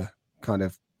off the kind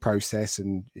of process?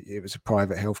 And it was a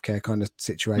private healthcare kind of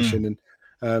situation.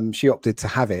 And she opted to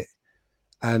have it.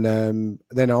 And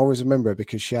then I always remember her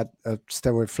because she had a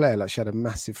steroid flare, like she had a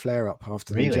massive flare up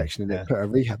after the injection, and it put her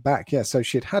rehab back. Yeah. So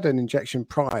she'd had an injection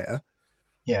prior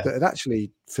that had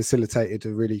actually facilitated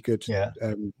a really good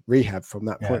rehab from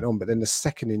that point on. But then the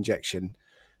second injection,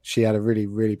 she had a really,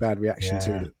 really bad reaction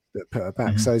to it that put her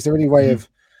back. So is there any way of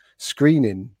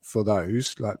screening for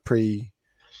those, like pre-injection?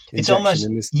 It's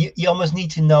almost, you almost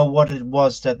need to know what it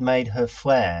was that made her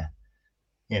flare,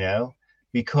 you know,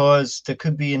 because there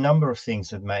could be a number of things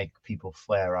that make people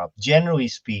flare up. Generally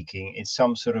speaking, it's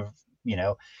some sort of, you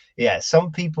know,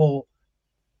 some people,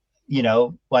 you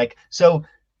know, like, so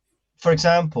for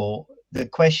example, the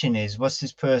question is, was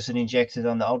this person injected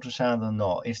on the ultrasound or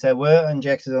not? If they were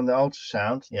injected on the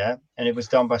ultrasound, and it was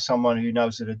done by someone who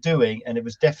knows what they're doing, and it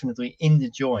was definitely in the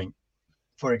joint,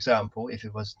 for example, if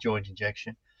it was joint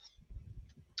injection,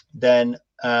 then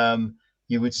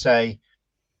you would say,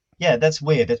 yeah, that's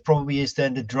weird. That probably is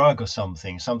then the drug or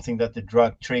something that the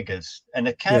drug triggers, and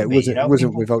it can be. It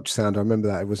wasn't with ultrasound. I remember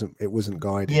that it wasn't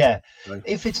guided. Yeah, so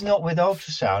if it's not with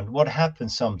ultrasound, what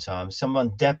happens sometimes?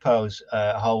 Someone depots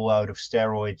a whole load of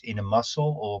steroid in a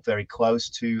muscle or very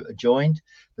close to a joint,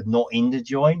 but not in the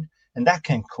joint, and that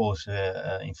can cause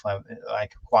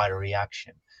quite a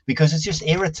reaction because it just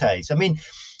irritates. I mean,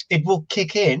 it will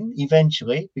kick in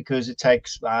eventually because it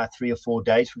takes 3 or 4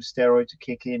 days for steroid to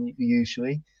kick in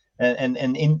usually.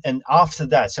 And after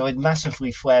that, so it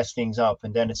massively flares things up,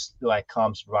 and then it's like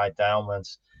calms right down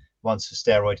once the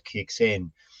steroid kicks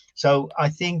in. So I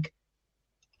think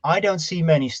I don't see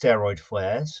many steroid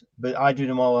flares, but I do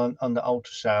them all on the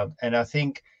ultrasound, and I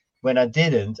think when I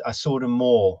didn't, I saw them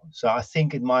more. So I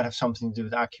think it might have something to do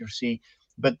with accuracy,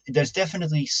 but there's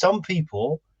definitely some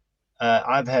people.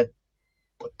 I've had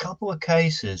a couple of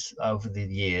cases over the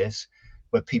years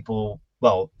where people,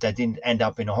 well, they didn't end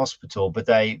up in a hospital, but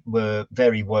they were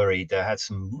very worried. They had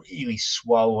some really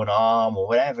swollen arm or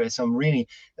whatever, some really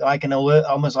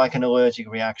almost like an allergic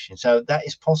reaction. So that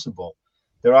is possible.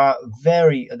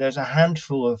 There's a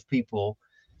handful of people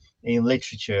in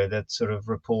literature that sort of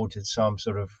reported some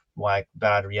sort of like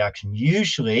bad reaction.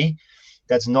 Usually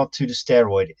that's not to the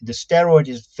steroid. The steroid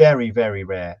is very, very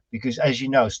rare because, as you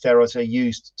know, steroids are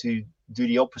used to do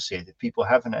the opposite. If people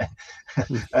have an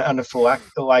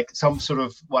anaphylactic, like some sort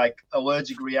of like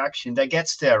allergic reaction, they get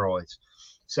steroids.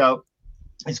 So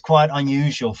it's quite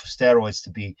unusual for steroids to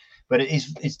be, but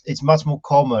it's much more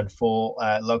common for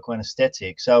local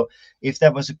anesthetic. So if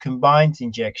there was a combined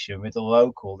injection with a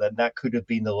local, then that could have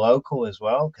been the local as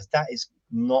well, because that is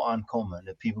not uncommon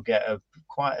that people get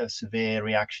quite a severe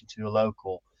reaction to a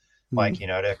local. Like, you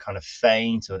know, they kind of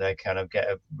faint, or they kind of get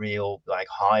a real like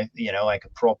high, you know, like a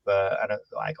proper,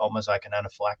 like almost like an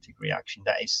anaphylactic reaction.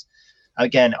 That is,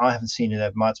 again, I haven't seen it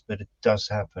that much, but it does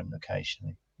happen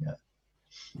occasionally. Yeah.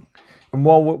 And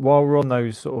while we're on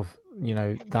those sort of, you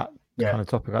know, that kind of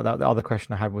topic like that, the other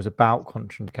question I had was about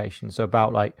contraindications. So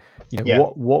about like, you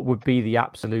know, what would be the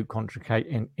absolute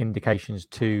indications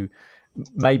to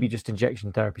maybe just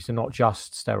injection therapy, so not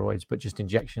just steroids, but just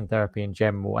injection therapy in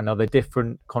general? And are there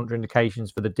different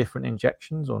contraindications for the different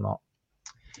injections or not?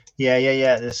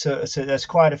 Yeah. So there's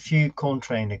quite a few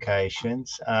contraindications.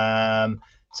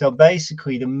 So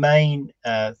basically the main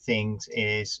things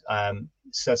is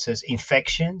such as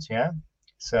infections. Yeah.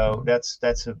 So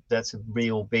that's a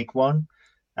real big one.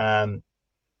 Now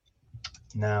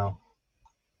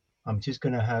I'm just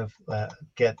going to have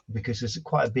because there's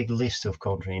quite a big list of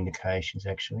contraindications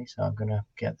actually. So I'm going to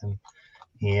get them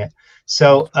here.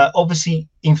 So obviously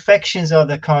infections are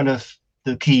the kind of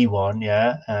the key one.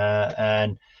 Yeah.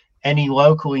 And any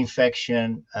local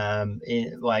infection,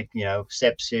 like, you know,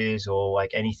 sepsis or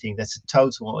like anything that's a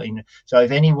total. So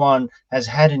if anyone has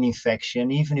had an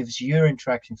infection, even if it's urine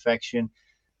tract infection,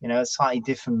 you know, it's slightly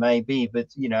different maybe, but,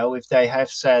 you know, if they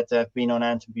have said they've been on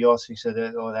antibiotics or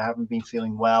they haven't been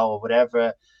feeling well or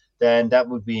whatever, then that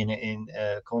would be in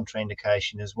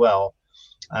contraindication as well.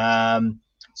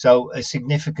 So a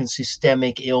significant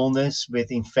systemic illness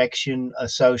with infection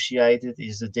associated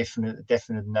is a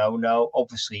definite no-no.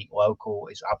 Obviously, local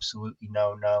is absolutely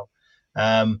no-no.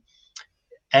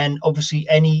 And obviously,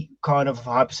 any kind of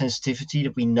hypersensitivity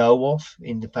that we know of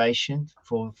in the patient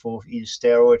for either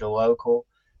steroid or local.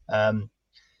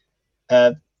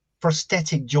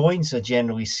 prosthetic joints are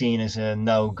generally seen as a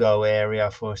no-go area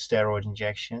for steroid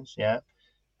injections. Yeah.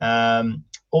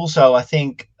 Also, I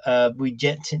think we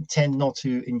tend not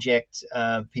to inject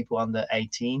people under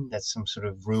 18. That's some sort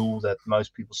of rule that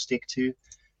most people stick to.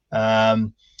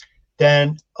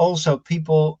 Then also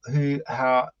people who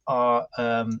are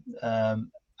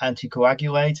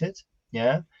anticoagulated.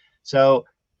 Yeah. So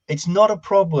it's not a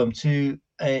problem to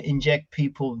inject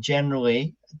people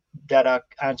generally that are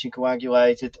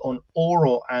anticoagulated on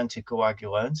oral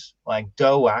anticoagulants like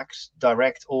DOACs,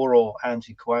 direct oral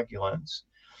anticoagulants.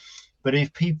 But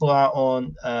if people are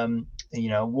on,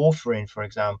 warfarin, for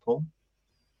example,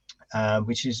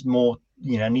 which is more,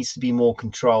 needs to be more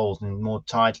controlled and more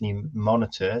tightly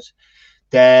monitored,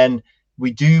 then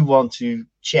we do want to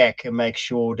check and make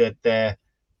sure that their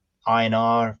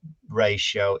INR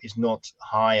ratio is not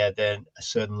higher than a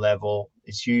certain level.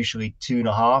 It's usually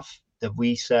 2.5 that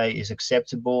we say is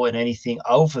acceptable, and anything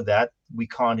over that, we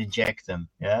can't inject them.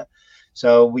 Yeah.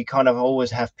 So we kind of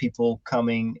always have people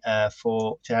coming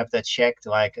to have that checked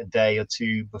like a day or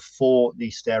two before the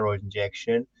steroid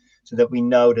injection, so that we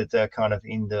know that they're kind of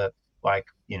in the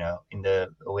in the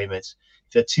limits.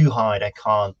 If they're too high, they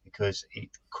can't, because it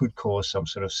could cause some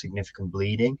sort of significant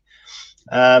bleeding.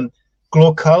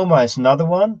 Glaucoma is another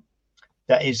one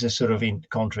that is a sort of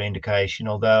contraindication,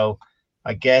 although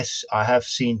I guess I have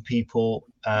seen people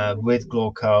with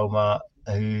glaucoma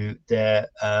who they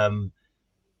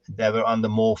were under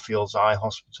Moorfields Eye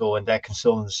Hospital, and their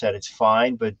consultant said it's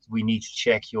fine, but we need to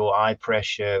check your eye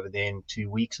pressure within 2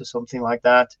 weeks or something like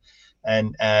that.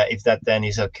 And if that then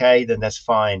is okay, then that's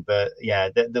fine. But yeah,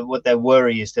 what they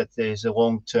worry is that there's a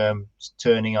long-term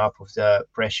turning up of the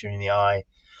pressure in the eye.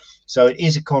 So it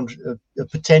is a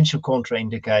potential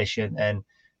contraindication, and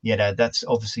that's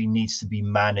obviously needs to be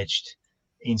managed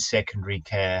in secondary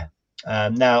care.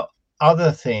 Now,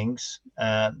 other things,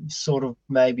 sort of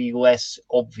maybe less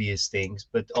obvious things,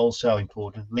 but also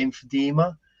important.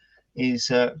 Lymphedema is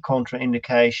a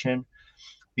contraindication,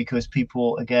 because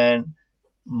people, again,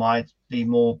 might be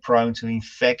more prone to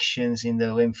infections in the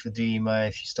lymphedema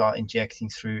if you start injecting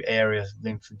through areas of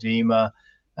lymphedema.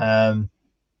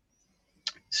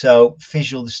 So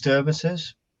visual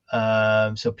disturbances.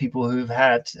 So people who've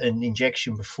had an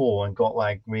injection before and got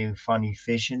like really funny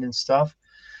vision and stuff.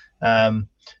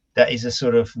 That is a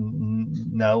sort of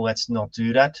no, let's not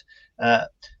do that.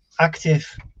 Active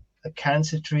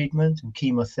cancer treatment and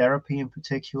chemotherapy in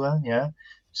particular. Yeah.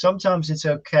 Sometimes it's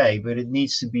okay, but it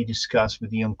needs to be discussed with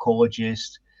the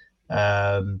oncologist.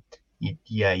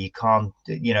 You can't,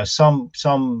 some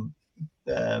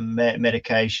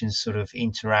medications sort of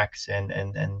interact,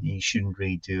 and you shouldn't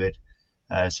really do it.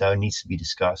 So it needs to be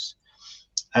discussed.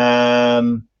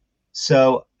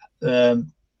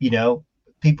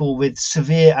 People with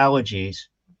severe allergies,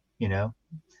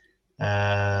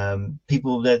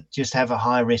 people that just have a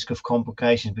high risk of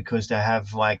complications because they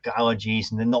have like allergies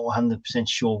and they're not 100%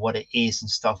 sure what it is and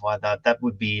stuff like that. That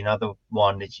would be another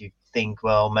one that you think,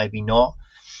 well, maybe not.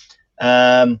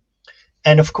 And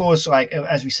of course, like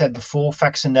as we said before,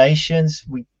 vaccinations,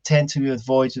 we tend to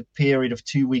avoid a period of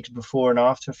 2 weeks before and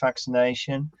after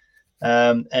vaccination.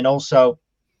 And also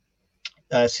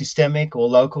systemic or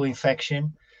local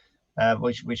infection,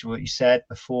 which what you said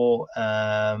before.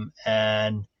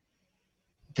 And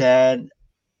then,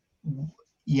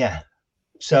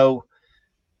 so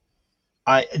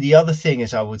the other thing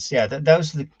is, I would say that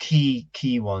those are the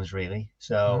key ones, really.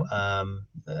 So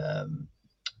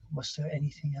was there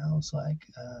anything else like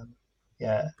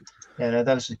no,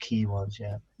 those are the key ones.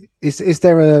 Is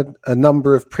there a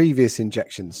number of previous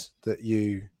injections that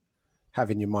you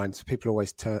have in your mind? So people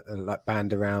always like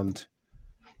band around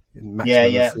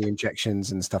maximum of 3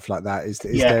 injections and stuff like that. Is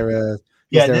there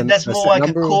that's more like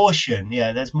a caution.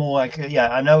 That's more like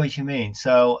I know what you mean.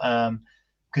 So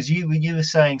because you were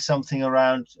saying something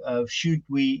around should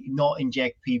we not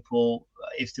inject people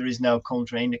if there is no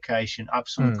contraindication,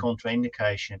 absolute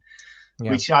contraindication,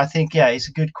 which I think is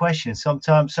a good question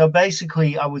sometimes. So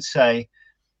basically I would say,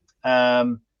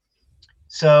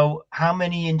 so how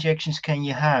many injections can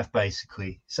you have,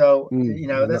 basically? So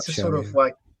that's a sort of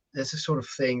like, there's a sort of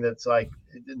thing that's like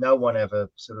no one ever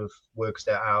sort of works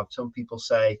that out. Some people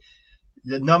say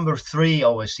the number 3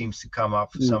 always seems to come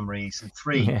up for some reason,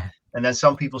 3. And then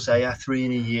some people say 3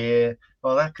 in a year.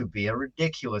 Well, that could be a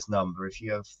ridiculous number if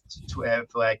you have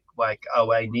like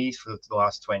OA knees for the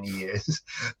last 20 years.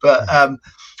 But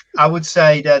I would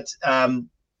say that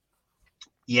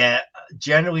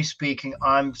generally speaking,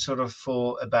 I'm sort of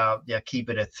for about keep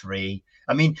it at 3.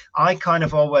 I mean, I kind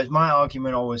of always, my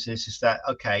argument always is that,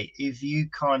 okay, if you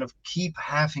kind of keep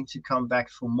having to come back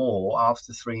for more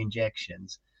after 3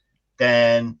 injections,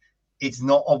 then it's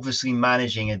not obviously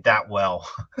managing it that well.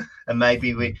 And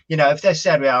maybe we, if they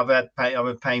said, well, I've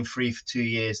been pain free for 2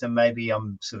 years, then maybe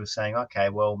I'm sort of saying, okay,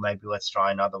 well, maybe let's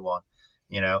try another one,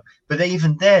 But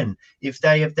even then, if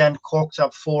they have then clocked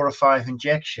up 4 or 5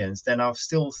 injections, then I'll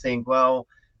still think, well,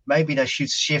 maybe they should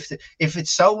shift it. If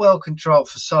it's so well controlled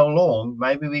for so long,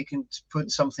 maybe we can put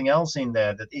something else in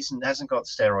there that hasn't got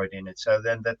steroid in it. So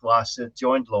then that lasts the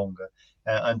joint longer,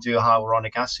 and do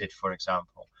hyaluronic acid, for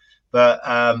example. But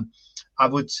I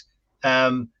would,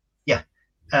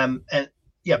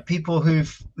 people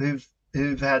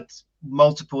who've had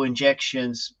multiple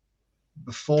injections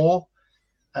before,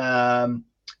 and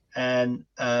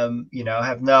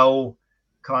have no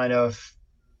kind of,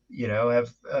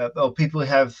 or people who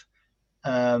have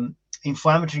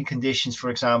inflammatory conditions, for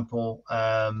example,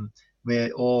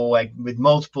 with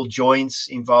multiple joints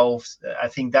involved. I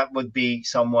think that would be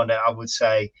someone that I would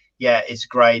say, yeah, it's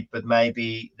great, but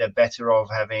maybe they're better off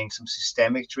having some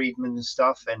systemic treatment and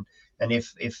stuff. And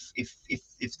if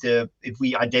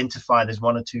we identify there's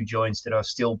 1 or 2 joints that are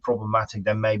still problematic,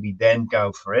 then maybe then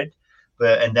go for it.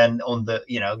 And then on the,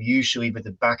 usually with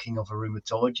the backing of a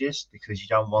rheumatologist, because you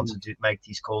don't want to make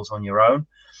these calls on your own.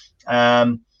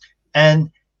 And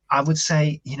I would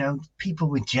say, people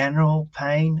with general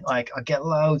pain, like I get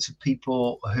loads of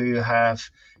people who have,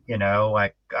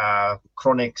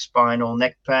 chronic spinal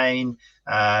neck pain,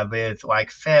 with like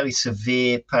fairly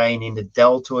severe pain in the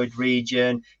deltoid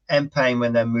region, and pain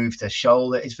when they move their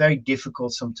shoulder. It's very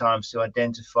difficult sometimes to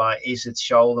identify, is it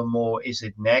shoulder more, is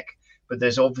it neck? But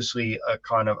there's obviously a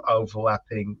kind of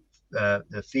overlapping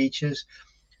the features.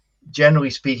 Generally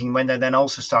speaking, when they then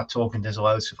also start talking, there's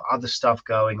loads of other stuff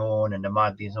going on, and there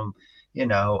might be some,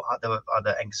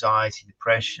 other anxiety,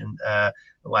 depression,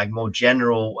 like more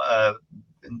general,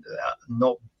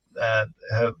 not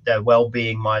their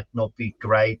well-being might not be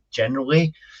great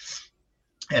generally.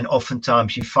 And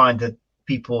oftentimes you find that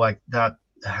people like that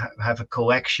have a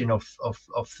collection of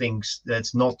things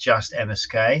that's not just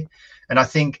MSK. And I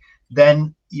think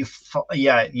then you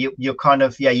kind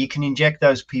of, you can inject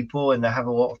those people and they have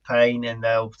a lot of pain and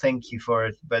they'll thank you for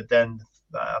it. But then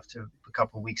after a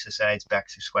couple of weeks, they say it's back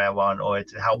to square one, or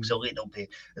it helps a little bit.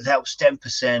 It helps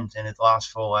 10% and it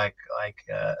lasts for like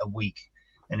a week.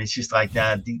 And it's just like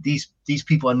that. These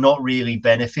people are not really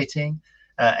benefiting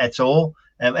at all.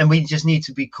 And we just need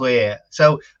to be clear.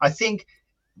 So I think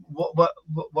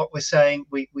what we're saying,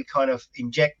 we kind of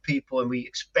inject people and we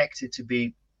expect it to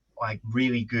be like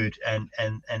really good, and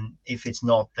if it's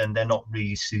not, then they're not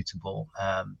really suitable.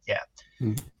 And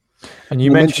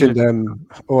you mentioned I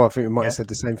think we might have said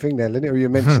the same thing there, Lenny, or you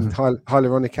mentioned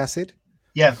hyaluronic acid.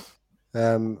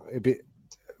 A bit,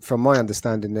 from my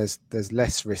understanding, there's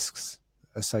less risks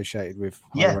associated with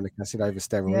hyaluronic acid over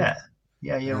steroid.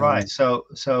 You're right. So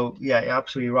you're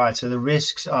absolutely right. So the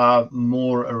risks are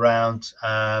more around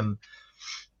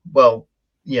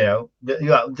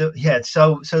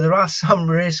so there are some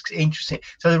risks. Interesting.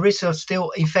 So the risks are still,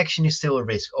 infection is still a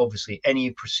risk. Obviously, any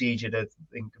procedure that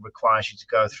requires you to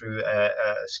go through a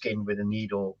skin with a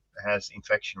needle has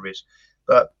infection risk.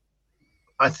 But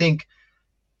I think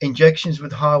injections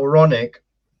with hyaluronic,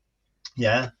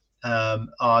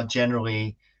 are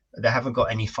generally, they haven't got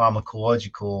any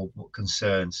pharmacological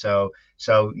concerns. So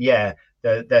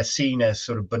they're seen as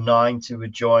sort of benign to a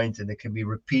joint, and it can be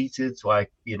repeated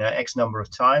like, X number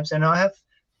of times. And I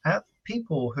have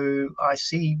people who I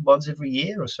see once every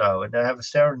year or so, and they have a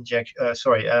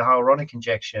hyaluronic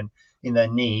injection in their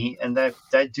knee, and they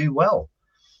do well.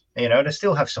 They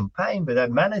still have some pain, but they're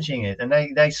managing it, and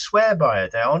they swear by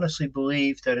it. They honestly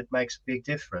believe that it makes a big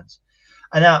difference.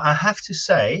 And now I have to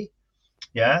say,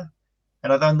 and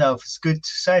I don't know if it's good to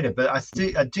say that, but I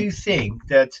do think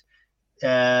that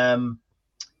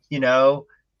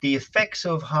the effects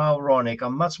of hyaluronic are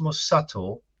much more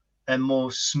subtle and more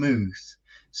smooth.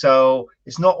 So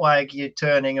it's not like you're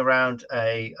turning around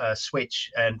a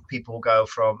switch and people go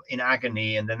from in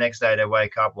agony, and the next day they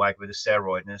wake up like with a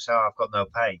steroid and they say, I've got no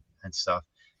pain and stuff,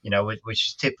 which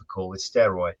is typical with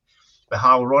steroid. But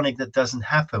hyaluronic, that doesn't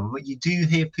happen. But you do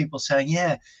hear people saying,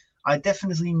 I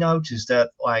definitely noticed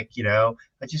that, my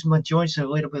joints are a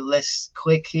little bit less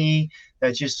clicky.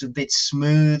 They're just a bit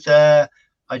smoother.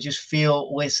 I just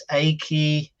feel less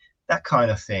achy, that kind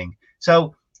of thing.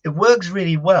 So it works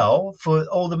really well for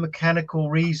all the mechanical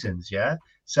reasons.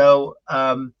 So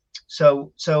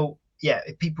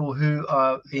people who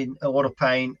are in a lot of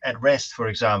pain at rest, for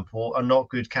example, are not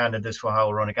good candidates for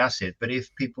hyaluronic acid. But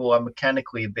if people are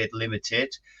mechanically a bit limited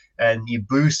and you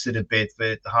boost it a bit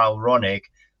with hyaluronic,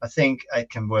 I think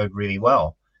it can work really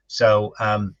well. So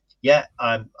I'm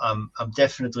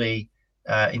definitely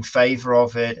in favor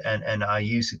of it, and I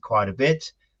use it quite a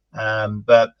bit.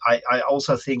 But I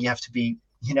also think you have to be,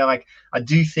 like, I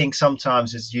do think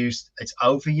sometimes it's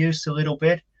overused a little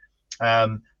bit.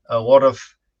 A lot of,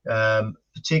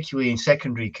 particularly in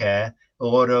secondary care, a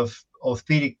lot of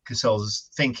orthopedic consultants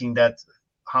thinking that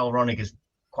hyaluronic is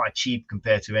quite cheap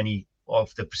compared to any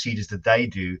of the procedures that they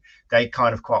do. They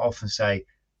kind of quite often say,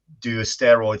 do a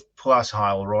steroid plus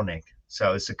hyaluronic.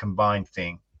 So it's a combined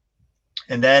thing.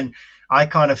 And then I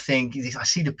kind of think, I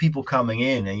see the people coming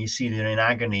in and you see they're in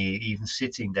agony, even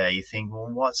sitting there. You think, well,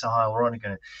 what's a hyaluronic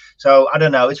going to? So I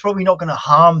don't know. It's probably not going to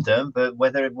harm them, but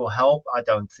whether it will help, I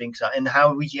don't think so. And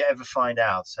how would you ever find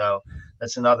out? So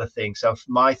that's another thing. So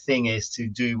my thing is to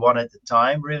do one at a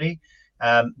time, really.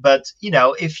 But,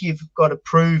 if you've got a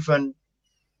proven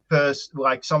person,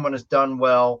 like someone has done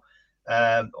well,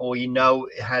 or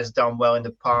it has done well in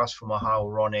the past from a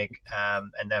hyaluronic,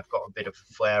 and they've got a bit of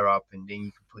a flare up, and then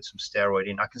you can put some steroid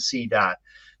in. I can see that.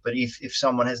 But if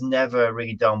someone has never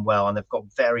really done well and they've got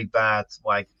very bad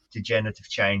like degenerative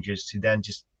changes, to then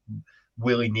just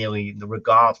willy-nilly,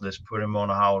 regardless, put them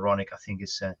on a hyaluronic, I think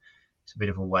it's a bit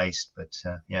of a waste. But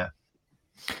yeah.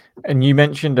 And you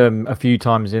mentioned a few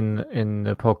times in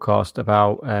the podcast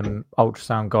about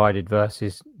ultrasound guided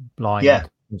versus blind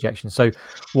injection. So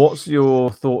what's your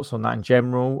thoughts on that in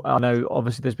general? I know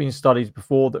obviously there's been studies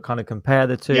before that kind of compare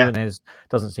the two, and there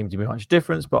doesn't seem to be much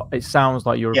difference, but it sounds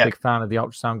like you're a big fan of the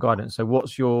ultrasound guidance. So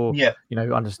what's your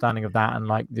understanding of that, and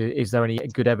like is there any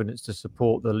good evidence to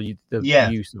support the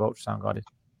use of ultrasound guided?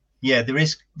 Yeah, there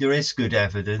is good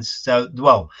evidence. So,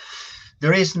 well,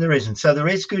 there is and there isn't. So there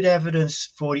is good evidence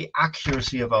for the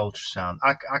accuracy of ultrasound.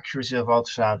 Accuracy of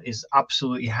ultrasound is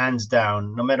absolutely hands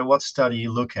down, no matter what study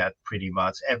you look at, pretty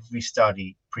much. Every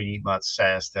study pretty much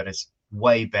says that it's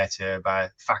way better, by a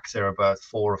factor about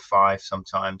 4 or 5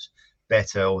 sometimes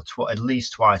better, or at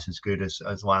least twice as good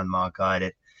as landmark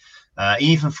guided.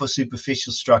 Even for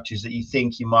superficial structures that you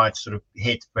think you might sort of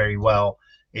hit very well,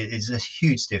 it is a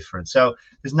huge difference. So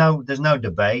there's no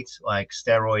debate. Like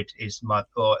steroid is much,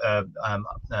 or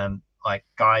like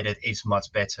guided is much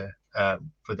better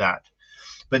for that.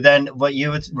 But then what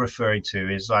you were referring to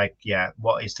is like,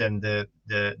 what is then the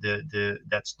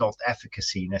that's not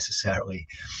efficacy necessarily,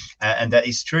 and that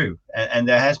is true. And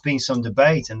there has been some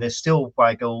debate, and there's still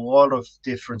like a lot of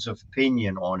difference of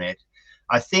opinion on it.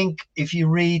 I think if you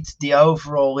read the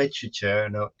overall literature,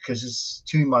 because it's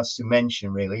too much to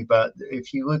mention really, but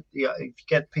if you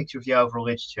get a picture of the overall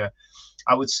literature,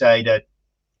 I would say that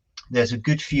there's a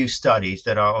good few studies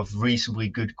that are of reasonably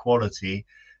good quality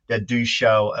that do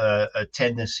show a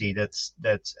tendency that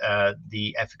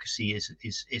the efficacy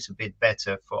is a bit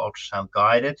better for ultrasound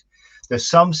guided. There's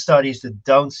some studies that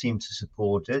don't seem to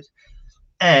support it,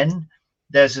 and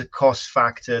there's a cost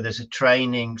factor, there's a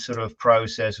training sort of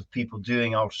process of people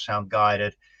doing ultrasound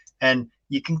guided. And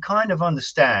you can kind of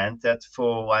understand that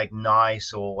for like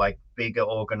NICE or like bigger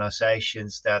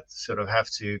organizations that sort of have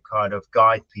to kind of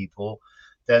guide people,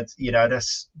 that,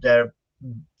 they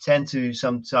tend to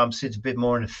sometimes sit a bit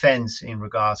more on the fence in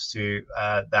regards to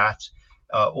that,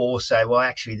 or say, well,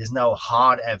 actually, there's no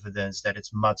hard evidence that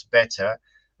it's much better.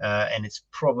 And it's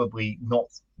probably not,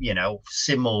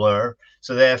 similar,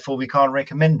 so therefore we can't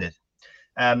recommend it.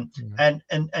 And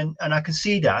I can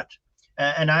see that,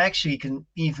 and I actually can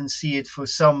even see it for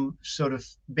some sort of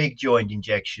big joint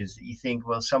injections that you think,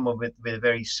 well, someone with a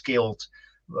very skilled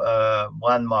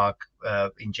landmark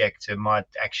injector might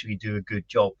actually do a good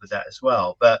job with that as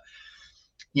well. But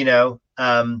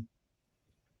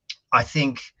I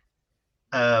think.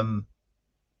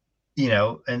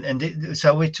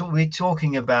 So we're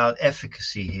talking about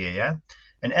efficacy here, yeah,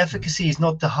 and efficacy is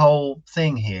not the whole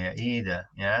thing here either,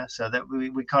 yeah. So that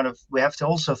we have to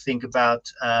also think about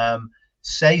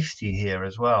safety here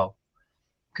as well,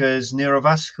 because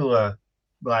neurovascular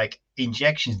like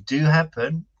injections do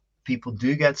happen. People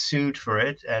do get sued for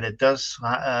it, and it does,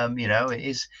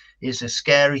 it is a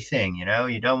scary thing.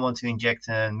 You don't want to inject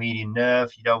a median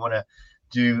nerve. You don't want to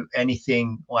do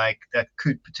anything like that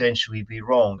could potentially be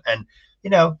wrong. And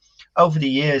over the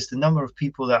years, the number of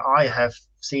people that I have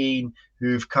seen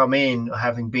who've come in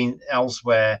having been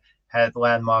elsewhere, had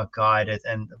landmark guided,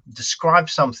 and describe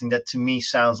something that to me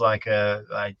sounds like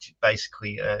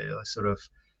basically a sort of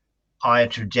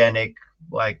iatrogenic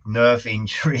like nerve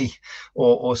injury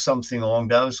or something along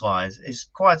those lines, is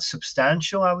quite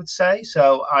substantial, I would say.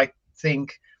 So I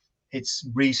think it's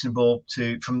reasonable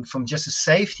to, from just a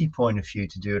safety point of view,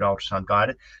 to do it ultrasound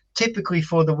guided. Typically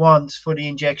for the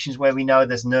injections where we know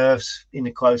there's nerves in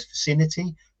the close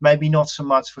vicinity, maybe not so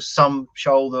much for some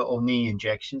shoulder or knee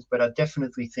injections, but I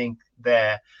definitely think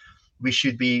there we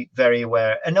should be very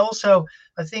aware. And also,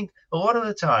 I think a lot of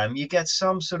the time you get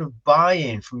some sort of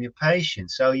buy-in from your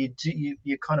patient. So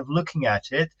you're kind of looking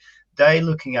at it, they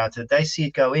looking at it, they see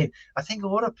it go in. I think a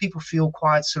lot of people feel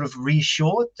quite sort of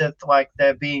reassured that like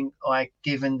they're being like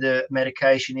given the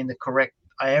medication in the correct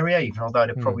area, even although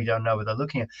they probably don't know what they're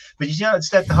looking at. But it's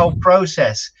that the whole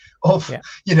process of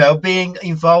being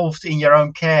involved in your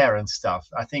own care and stuff.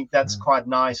 I think that's quite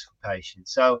nice for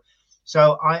patients.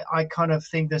 So I kind of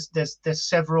think there's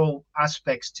several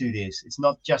aspects to this. It's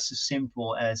not just as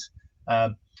simple as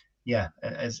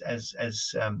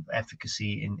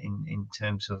efficacy in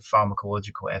terms of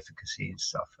pharmacological efficacy and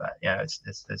stuff.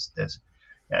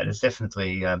 There's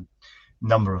definitely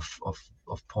number of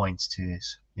points to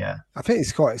this. I think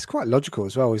it's quite logical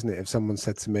as well, isn't it? If someone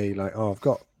said to me like, "Oh, I've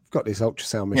got this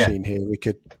ultrasound machine here, we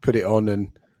could put it on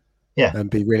and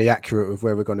be really accurate with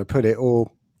where we're going to put it," or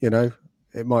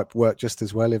it might work just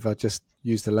as well if I just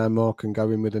use the landmark and go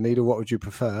in with a needle. What would you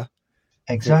prefer?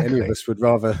 Exactly. Any of us would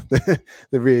rather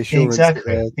the reassurance that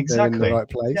they're in the right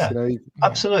place.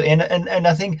 Absolutely. And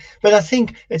I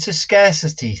think it's a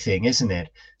scarcity thing, isn't it?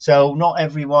 So not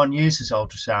everyone uses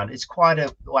ultrasound. It's quite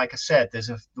like I said, there's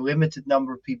a limited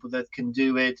number of people that can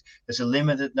do it. There's a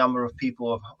limited number of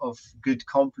people of good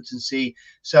competency.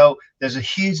 So there's a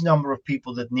huge number of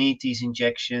people that need these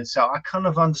injections. So I kind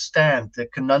of understand the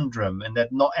conundrum, and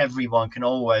that not everyone can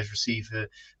always receive an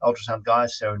ultrasound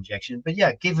guided steroid injection. But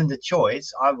given the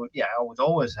choice, I would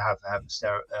always have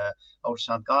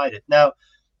ultrasound guided. Now,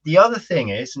 the other thing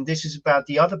is, and this is about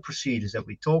the other procedures that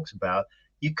we talked about,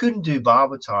 you couldn't do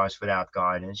barbitage without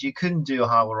guidance. You couldn't do a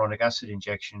hyaluronic acid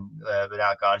injection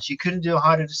without guidance. You couldn't do a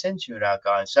hydrodissension without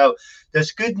guidance. So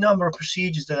there's a good number of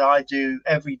procedures that I do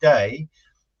every day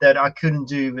that I couldn't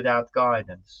do without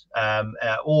guidance.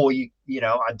 Or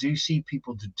I do see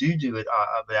people to do it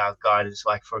without guidance,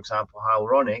 like for example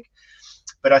hyaluronic.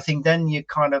 But I think then you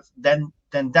kind of then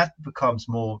that becomes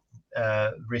more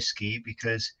risky,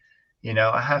 because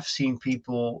I have seen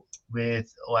people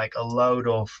with like a load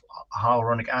of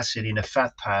hyaluronic acid in the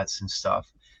fat pads and stuff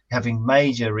having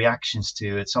major reactions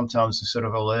to it, sometimes a sort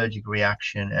of allergic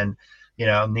reaction, and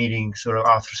needing sort of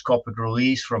arthroscopic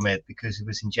release from it because it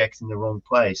was injected in the wrong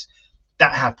place.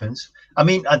 That happens. I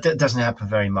mean, it doesn't happen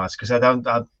very much, because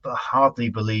I hardly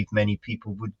believe many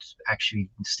people would actually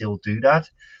still do that.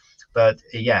 But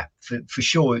for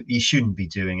sure, you shouldn't be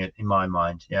doing it, in my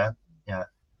mind. Yeah.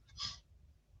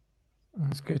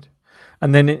 That's good.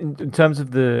 And then in terms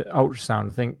of the ultrasound,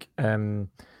 I think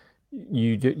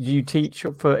you teach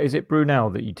for, is it Brunel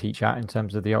that you teach at in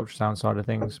terms of the ultrasound side of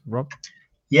things, Rob?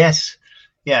 Yes.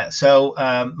 Yeah. So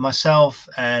myself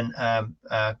and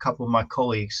a couple of my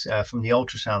colleagues from the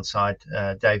ultrasound side,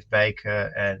 Dave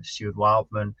Baker and Stuart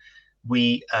Wildman,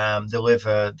 we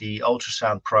deliver the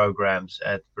ultrasound programs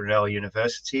at Brunel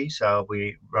University. So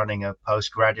we're running a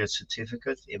postgraduate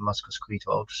certificate in musculoskeletal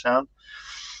ultrasound.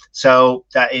 So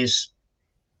that's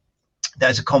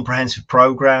a comprehensive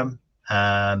program,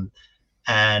 and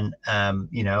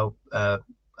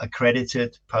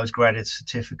accredited postgraduate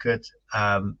certificate,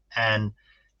 and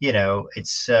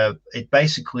it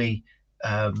basically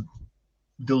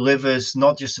delivers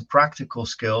not just the practical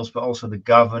skills, but also the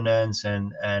governance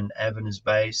and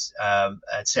evidence-based,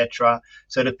 etc.,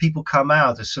 so that people come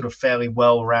out as sort of fairly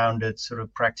well-rounded sort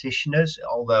of practitioners,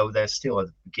 although they're still at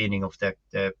the beginning of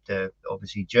their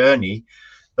obviously journey.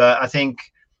 But I think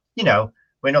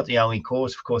we're not the only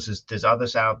course. Of course, there's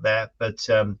others out there, but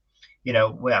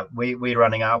we're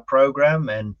running our program,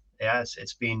 and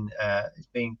it's been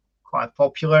quite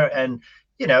popular. And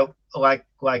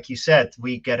like you said,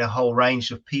 we get a whole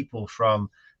range of people from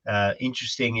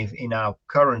interesting. In our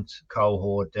current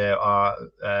cohort, there are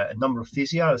a number of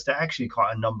physios. There are actually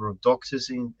quite a number of doctors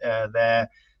in there.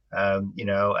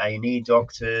 A&E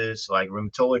doctors, like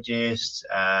rheumatologists,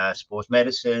 sports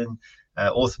medicine,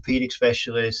 orthopedic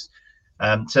specialists.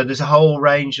 So there's a whole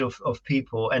range of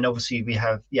people, and obviously we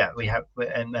have,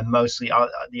 and mostly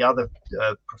the other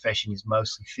profession is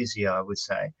mostly physio, I would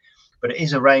say. But it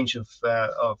is a range of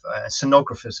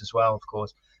sonographers as well, of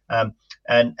course.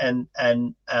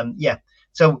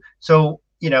 So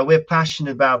we're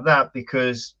passionate about that,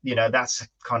 because that's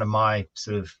kind of my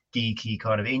sort of geeky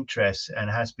kind of interest, and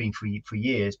has been for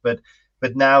years. But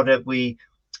now that we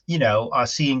are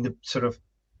seeing the sort of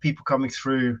people coming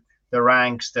through the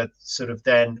ranks that sort of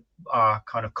then are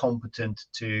kind of competent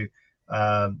to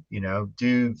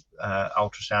do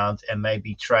ultrasound and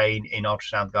maybe train in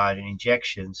ultrasound guided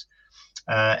injections.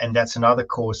 And that's another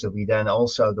course that we then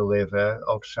also deliver,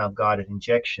 ultrasound guided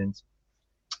injections.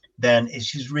 Then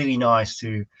it's just really nice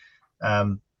to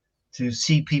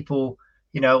see people,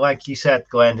 like you said,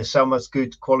 Glenn, there's so much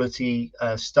good quality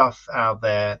stuff out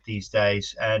there these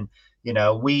days, and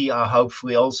we are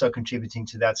hopefully also contributing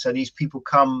to that. So these people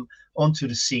come onto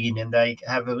the scene and they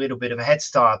have a little bit of a head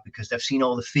start because they've seen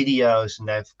all the videos and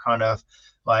they've kind of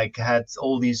like had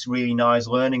all these really nice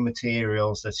learning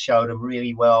materials that show them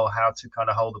really well how to kind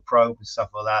of hold the probe and stuff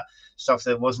like that, stuff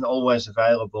that wasn't always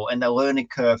available, and the learning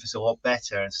curve is a lot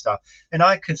better and stuff. And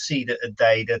I could see that a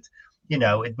day that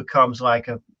it becomes like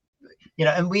a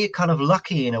and we're kind of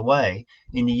lucky in a way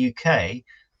in the UK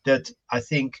that I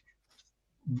think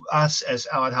us as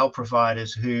allied health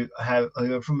providers who are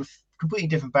from a completely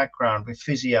different background, with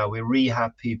physio, we're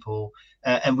rehab people,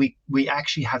 and we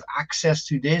actually have access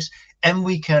to this, and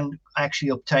we can actually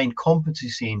obtain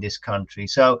competency in this country.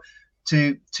 So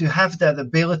to have that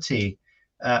ability,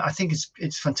 I think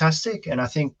it's fantastic. And I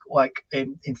think like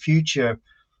in future,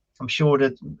 I'm sure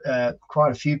that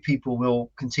quite a few people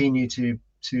will continue to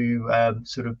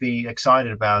sort of be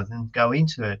excited about it and go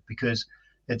into it, because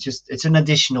it's an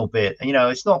additional bit.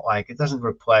 It's not like it doesn't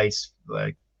replace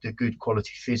like the good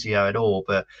quality physio at all,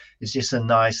 but it's just a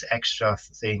nice extra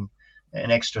thing,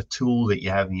 an extra tool that you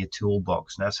have in your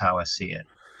toolbox. And that's how I see it.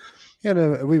 Yeah,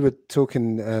 no, we were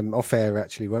talking off air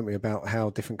actually, weren't we, about how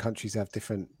different countries have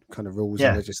different kind of rules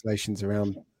and legislations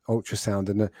around ultrasound.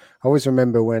 And I always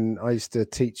remember when I used to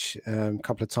teach a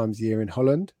couple of times a year in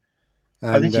Holland.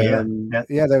 And did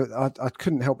you? I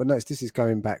couldn't help but notice, this is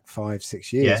going back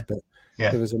 5-6 years, but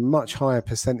there was a much higher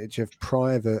percentage of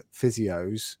private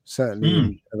physios,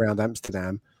 certainly around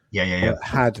Amsterdam, that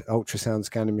had ultrasound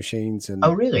scanning machines and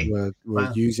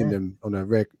were using them on a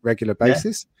regular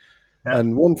basis.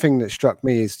 And one thing that struck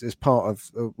me is, as part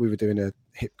of we were doing a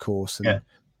hip course,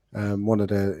 and one of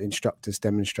the instructors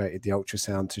demonstrated the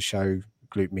ultrasound to show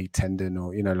glute med tendon,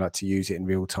 or like to use it in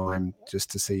real time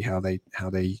just to see how they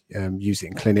use it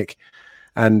in clinic.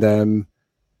 And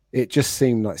it just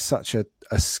seemed like such a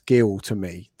skill to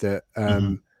me that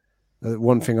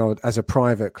one thing I would, as a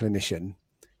private clinician,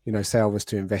 say I was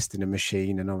to invest in a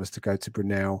machine and I was to go to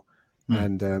Brunel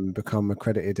and become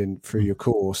accredited through your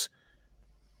course,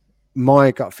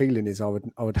 my gut feeling is I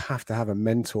would have to have a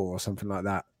mentor or something like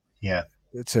that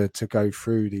to go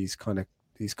through these kind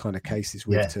of cases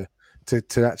with,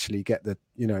 to actually get the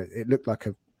it looked like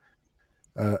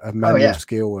a manual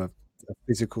skill, a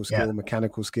physical skill,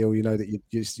 mechanical skill, that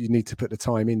you need to put the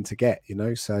time in to get,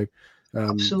 so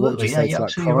absolutely. What would you say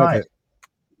to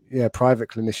like private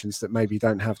clinicians that maybe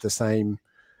don't have the same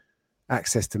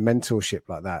access to mentorship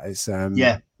like that? Is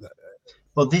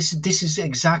well, this is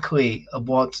exactly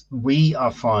what we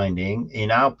are finding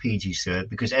in our PG cert,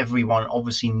 because everyone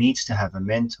obviously needs to have a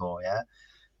mentor.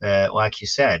 Like you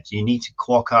said, you need to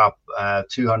clock up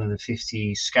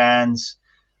 250 scans,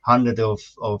 100 of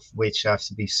which have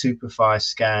to be supervised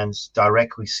scans,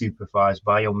 directly supervised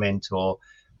by your mentor.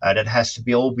 That has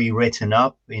to all be written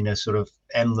up in a sort of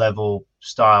M-level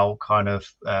style kind of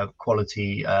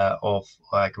quality of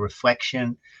like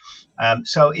reflection.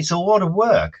 So it's a lot of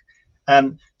work.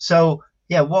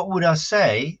 What would I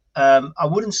say? I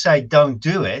wouldn't say don't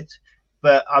do it,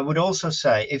 but I would also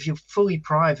say if you're fully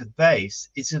private based,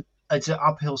 it's an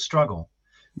uphill struggle,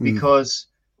 because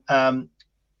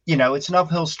it's an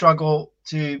uphill struggle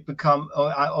to become.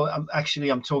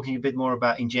 I'm talking a bit more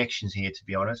about injections here, to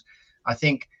be honest. I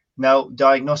think now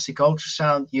diagnostic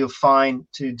ultrasound, you're fine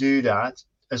to do that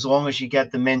as long as you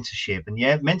get the mentorship. And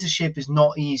mentorship is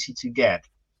not easy to get,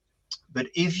 but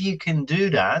if you can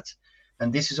do that,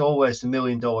 and this is always the $1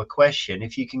 million question,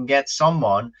 if you can get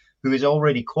someone who is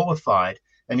already qualified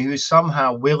and who is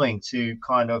somehow willing to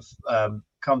kind of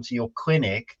come to your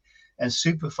clinic and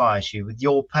supervise you with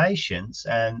your patients,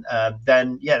 and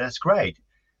then that's great.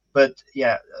 But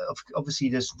obviously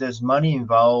there's money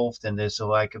involved, and there's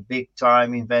like a big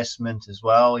time investment as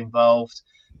well involved,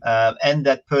 and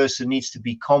that person needs to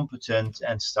be competent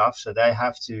and stuff, so they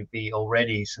have to be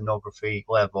already sonography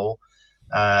level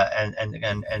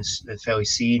and fairly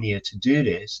senior to do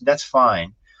this. That's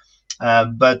fine,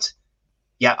 but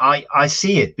I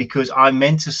see it because I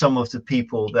mentor some of the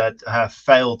people that have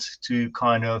failed to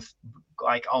kind of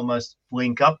like almost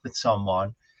link up with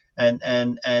someone,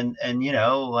 and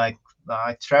like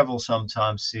I travel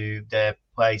sometimes to their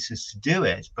places to do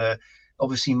it, but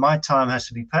obviously my time has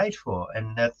to be paid for,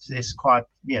 and that is quite,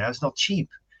 it's not cheap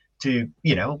to,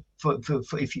 for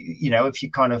if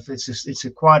you kind of, it's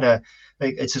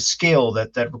a skill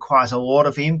that requires a lot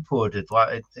of input. It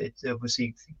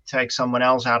obviously takes someone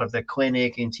else out of their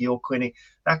clinic into your clinic,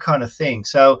 that kind of thing.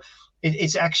 So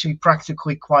it's actually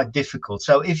practically quite difficult.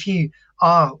 So if you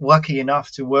are lucky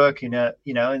enough to work in a,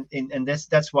 and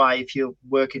that's why if you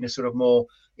work in a sort of more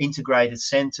integrated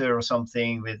center or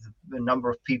something with a number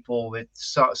of people, with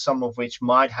some of which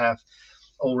might have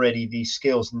already these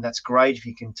skills, and that's great if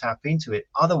you can tap into it.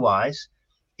 Otherwise,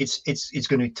 it's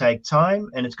going to take time,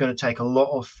 and it's going to take a lot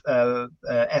of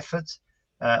effort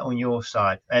on your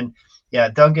side. And yeah,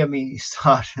 don't get me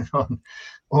started on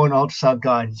ultrasound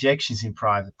guide injections in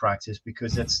private practice,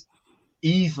 because that's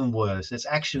even worse. It's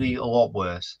actually a lot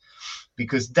worse,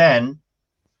 because then,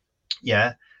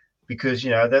 because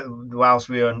that whilst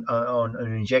we're on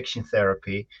an injection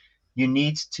therapy, you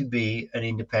need to be an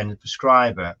independent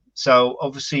prescriber. So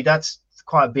obviously that's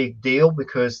quite a big deal,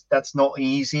 because that's not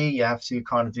easy. You have to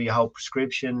kind of do your whole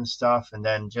prescription and stuff, and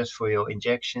then just for your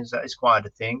injections, that is quite a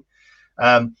thing.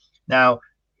 Now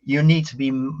you need to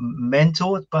be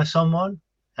mentored by someone.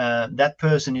 That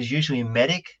person is usually a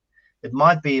medic. It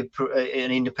might be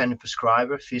an independent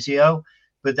prescriber, physio,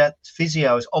 but that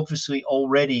physio is obviously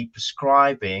already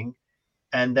prescribing.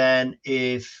 And then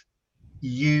if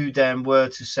you then were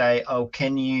to say, oh,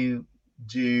 can you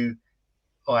do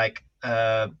like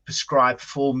prescribe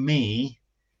for me,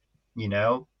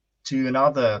 to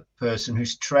another person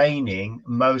who's training,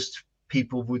 most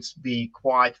people would be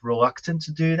quite reluctant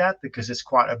to do that, because it's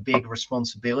quite a big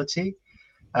responsibility.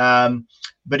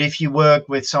 But if you work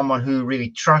with someone who really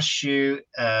trusts you,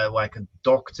 like a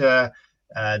doctor,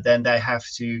 then they have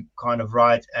to kind of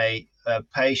write a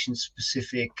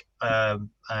patient-specific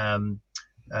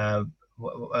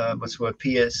what's the word?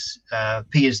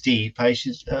 PSD,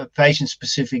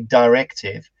 patient-specific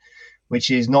directive, which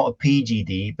is not a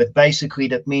PGD, but basically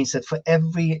that means that for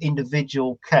every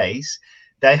individual case,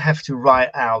 they have to write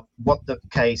out what the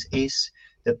case is.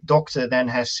 The doctor then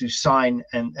has to sign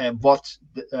and what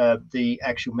the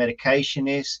actual medication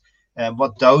is,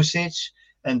 what dosage,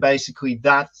 and basically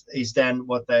that is then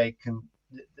what they can.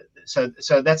 So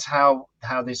that's how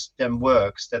this then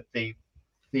works. That the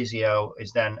physio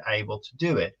is then able to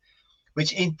do it,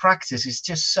 which in practice is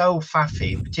just so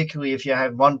faffy, particularly if you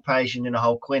have one patient in a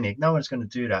whole clinic. No one's going to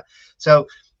do that.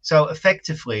 So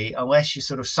effectively, unless you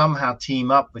sort of somehow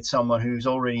team up with someone who's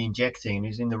already injecting and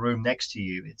who's in the room next to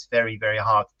you, it's very, very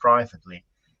hard privately.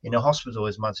 In a hospital,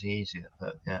 it's much easier.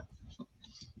 But yeah.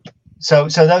 So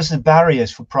those are the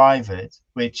barriers for private,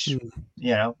 which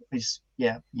is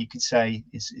you could say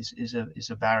is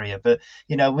a barrier. But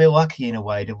we're lucky in a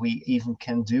way that we even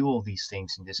can do all these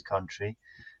things in this country,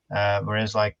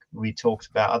 whereas like we talked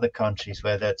about other countries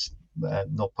where that's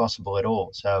not possible at all.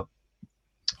 So.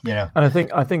 And I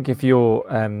think if you're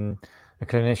a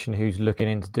clinician who's looking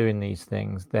into doing these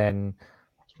things, then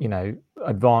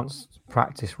advanced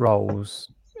practice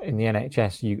roles in the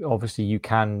NHS, you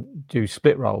can do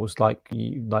split roles like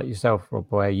yourself, Rob,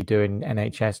 where you're doing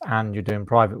NHS and you're doing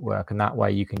private work, and that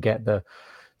way you can get the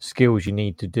skills you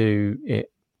need to do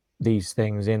these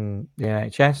things in the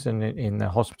NHS and in the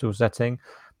hospital setting,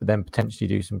 but then potentially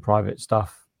do some private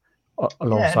stuff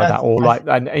alongside that, or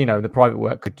the private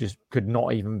work could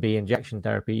not even be injection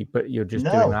therapy, but you're just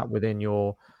doing that within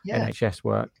your NHS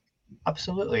work.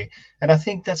 Absolutely. And I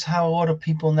think that's how a lot of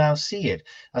people now see it.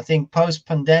 I think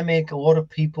post-pandemic, a lot of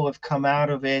people have come out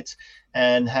of it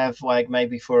and have like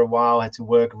maybe for a while had to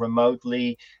work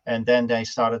remotely, and then they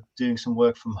started doing some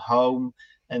work from home.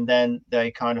 And then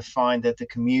they kind of find that the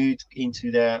commute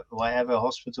into their whatever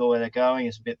hospital where they're going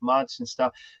is a bit much and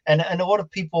stuff. And a lot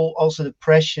of people, also the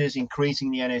pressures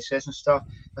increasing the NHS and stuff.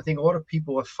 I think a lot of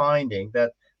people are finding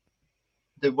that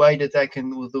the way that they can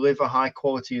deliver high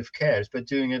quality of care is by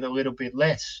doing it a little bit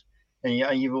less. And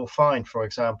you will find, for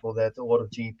example, that a lot of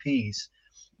GPs,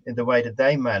 in the way that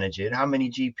they manage it, how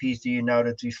many GPs do you know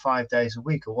that do 5 days a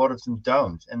week? A lot of them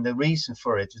don't. And the reason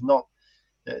for it is not,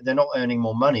 they're not earning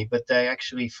more money, but they're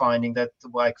actually finding that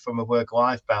like from a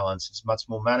work-life balance, it's much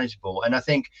more manageable. And I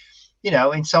think,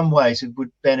 in some ways it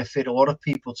would benefit a lot of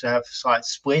people to have a slight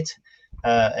split.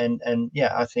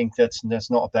 I think that's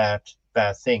not a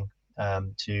bad thing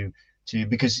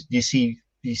because you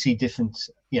see different,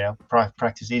 private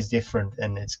practice is different,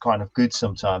 and it's kind of good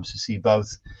sometimes to see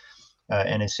both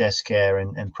NHS care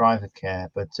and private care.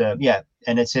 But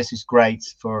NHS is great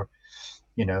for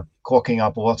clocking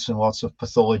up lots and lots of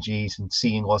pathologies and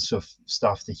seeing lots of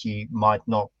stuff that you might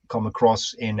not come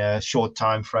across in a short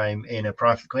time frame in a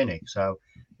private clinic. So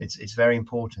it's very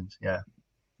important. Yeah,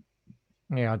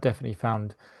 I definitely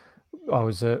found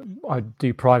I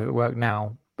do private work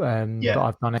now, but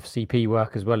I've done FCP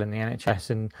work as well in the NHS,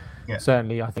 and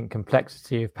certainly I think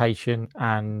complexity of patient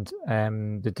and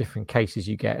the different cases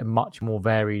you get are much more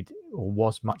varied, or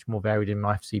was much more varied in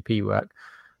my FCP work.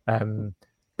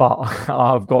 But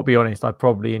I've got to be honest, I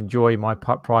probably enjoy my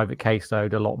private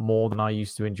caseload a lot more than I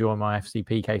used to enjoy my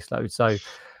FCP caseload. So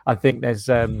I think there's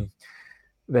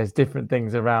there's different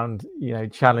things around,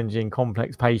 challenging,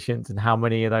 complex patients, and how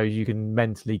many of those you can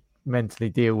mentally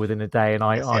deal with in a day. And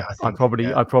I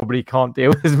probably can't deal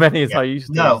with as many as I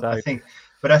used to. So.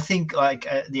 I think like,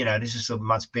 this is a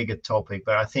much bigger topic,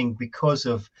 but I think because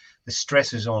of the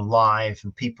stresses on life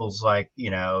and people's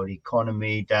the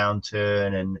economy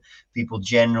downturn and people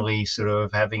generally sort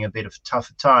of having a bit of a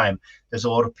tougher time, there's a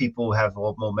lot of people who have a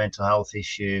lot more mental health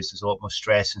issues. There's a lot more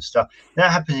stress and stuff.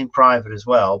 That happens in private as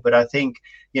well. But I think,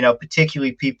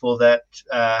 particularly people that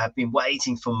have been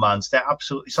waiting for months, they're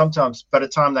absolutely, sometimes by the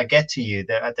time they get to you,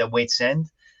 they're at their wit's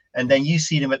end. And then you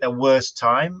see them at their worst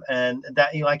time. And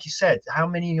that, like you said, how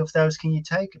many of those can you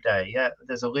take a day? Yeah,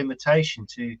 there's a limitation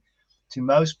to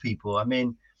most people. I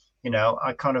mean,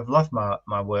 I kind of love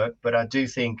my work, but I do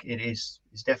think it's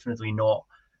definitely not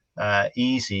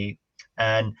easy.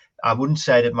 And I wouldn't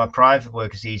say that my private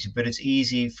work is easy, but it's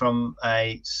easy from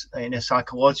a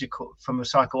psychological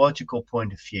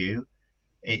point of view.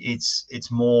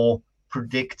 It's more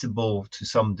predictable to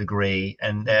some degree,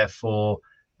 and therefore,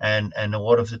 and a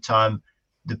lot of the time,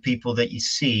 the people that you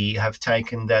see have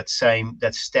taken that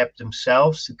step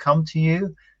themselves to come to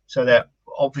you, so they're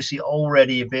obviously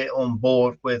already a bit on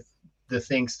board with the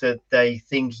things that they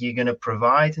think you're going to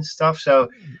provide and stuff. So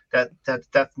that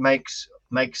makes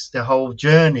the whole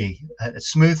journey,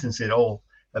 smoothens it all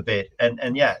a bit.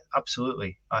 And yeah,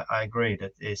 absolutely, I agree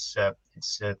that it's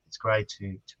great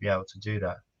to be able to do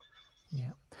that. Yeah.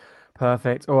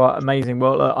 Perfect. All right, amazing.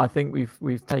 Well, I think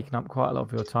we've taken up quite a lot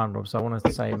of your time, Rob. So I wanted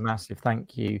to say a massive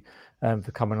thank you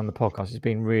for coming on the podcast. It's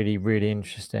been really, really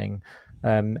interesting.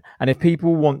 And if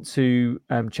people want to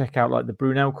check out like the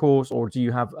Brunel course, or do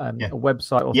you have a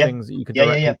website or things that you could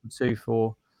direct people to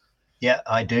for? Yeah,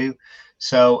 I do.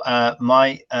 So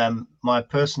my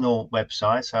personal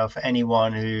website. So for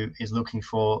anyone who is looking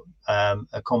for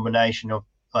a combination of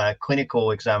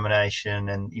clinical examination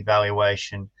and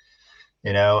evaluation,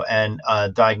 and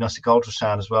diagnostic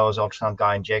ultrasound as well as ultrasound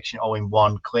guide injection, all in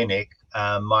one clinic.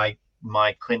 My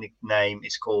clinic name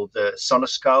is called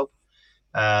Sonoscope.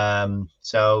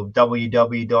 So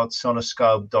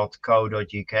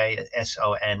www.sonoscope.co.uk,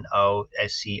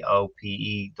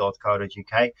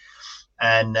 sonoscope.co.uk.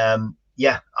 And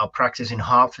I'll practice in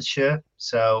Hertfordshire.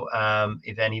 So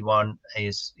if anyone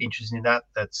is interested in that,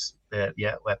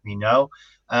 let me know.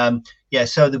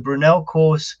 So the Brunel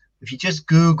course, if you just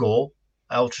Google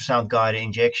ultrasound guided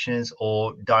injections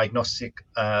or diagnostic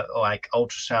like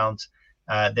ultrasound,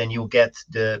 then you'll get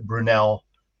the Brunel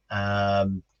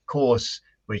course,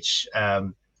 which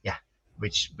is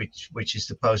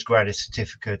the postgraduate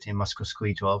certificate in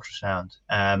musculoskeletal ultrasound.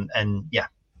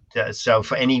 So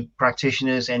for any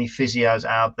practitioners, any physios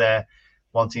out there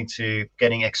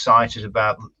getting excited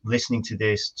about listening to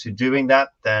this, to doing that,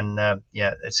 then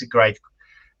it's a great.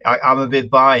 I'm a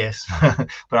bit biased,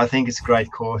 but I think it's a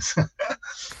great course.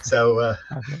 So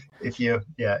if you're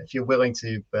willing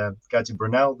to go to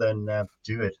Brunel, then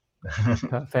do it.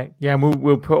 Perfect. Yeah, and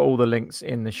we'll put all the links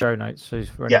in the show notes. So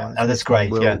for anyone that's great.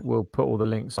 We'll put all the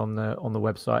links on the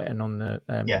website and on the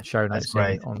show notes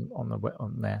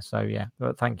on there. So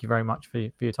but thank you very much for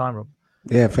your time, Rob.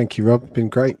 Yeah, thank you, Rob. Been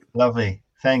great. Lovely.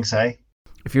 Thanks,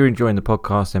 If you're enjoying the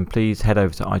podcast, then please head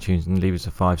over to iTunes and leave us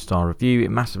a 5-star review.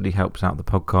 It massively helps out the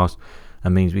podcast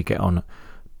and means we get on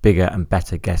bigger and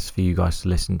better guests for you guys to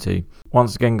listen to.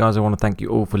 Once again, guys, I want to thank you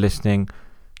all for listening.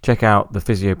 Check out the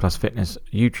Physio Plus Fitness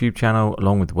YouTube channel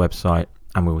along with the website,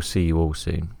 and we will see you all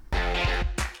soon.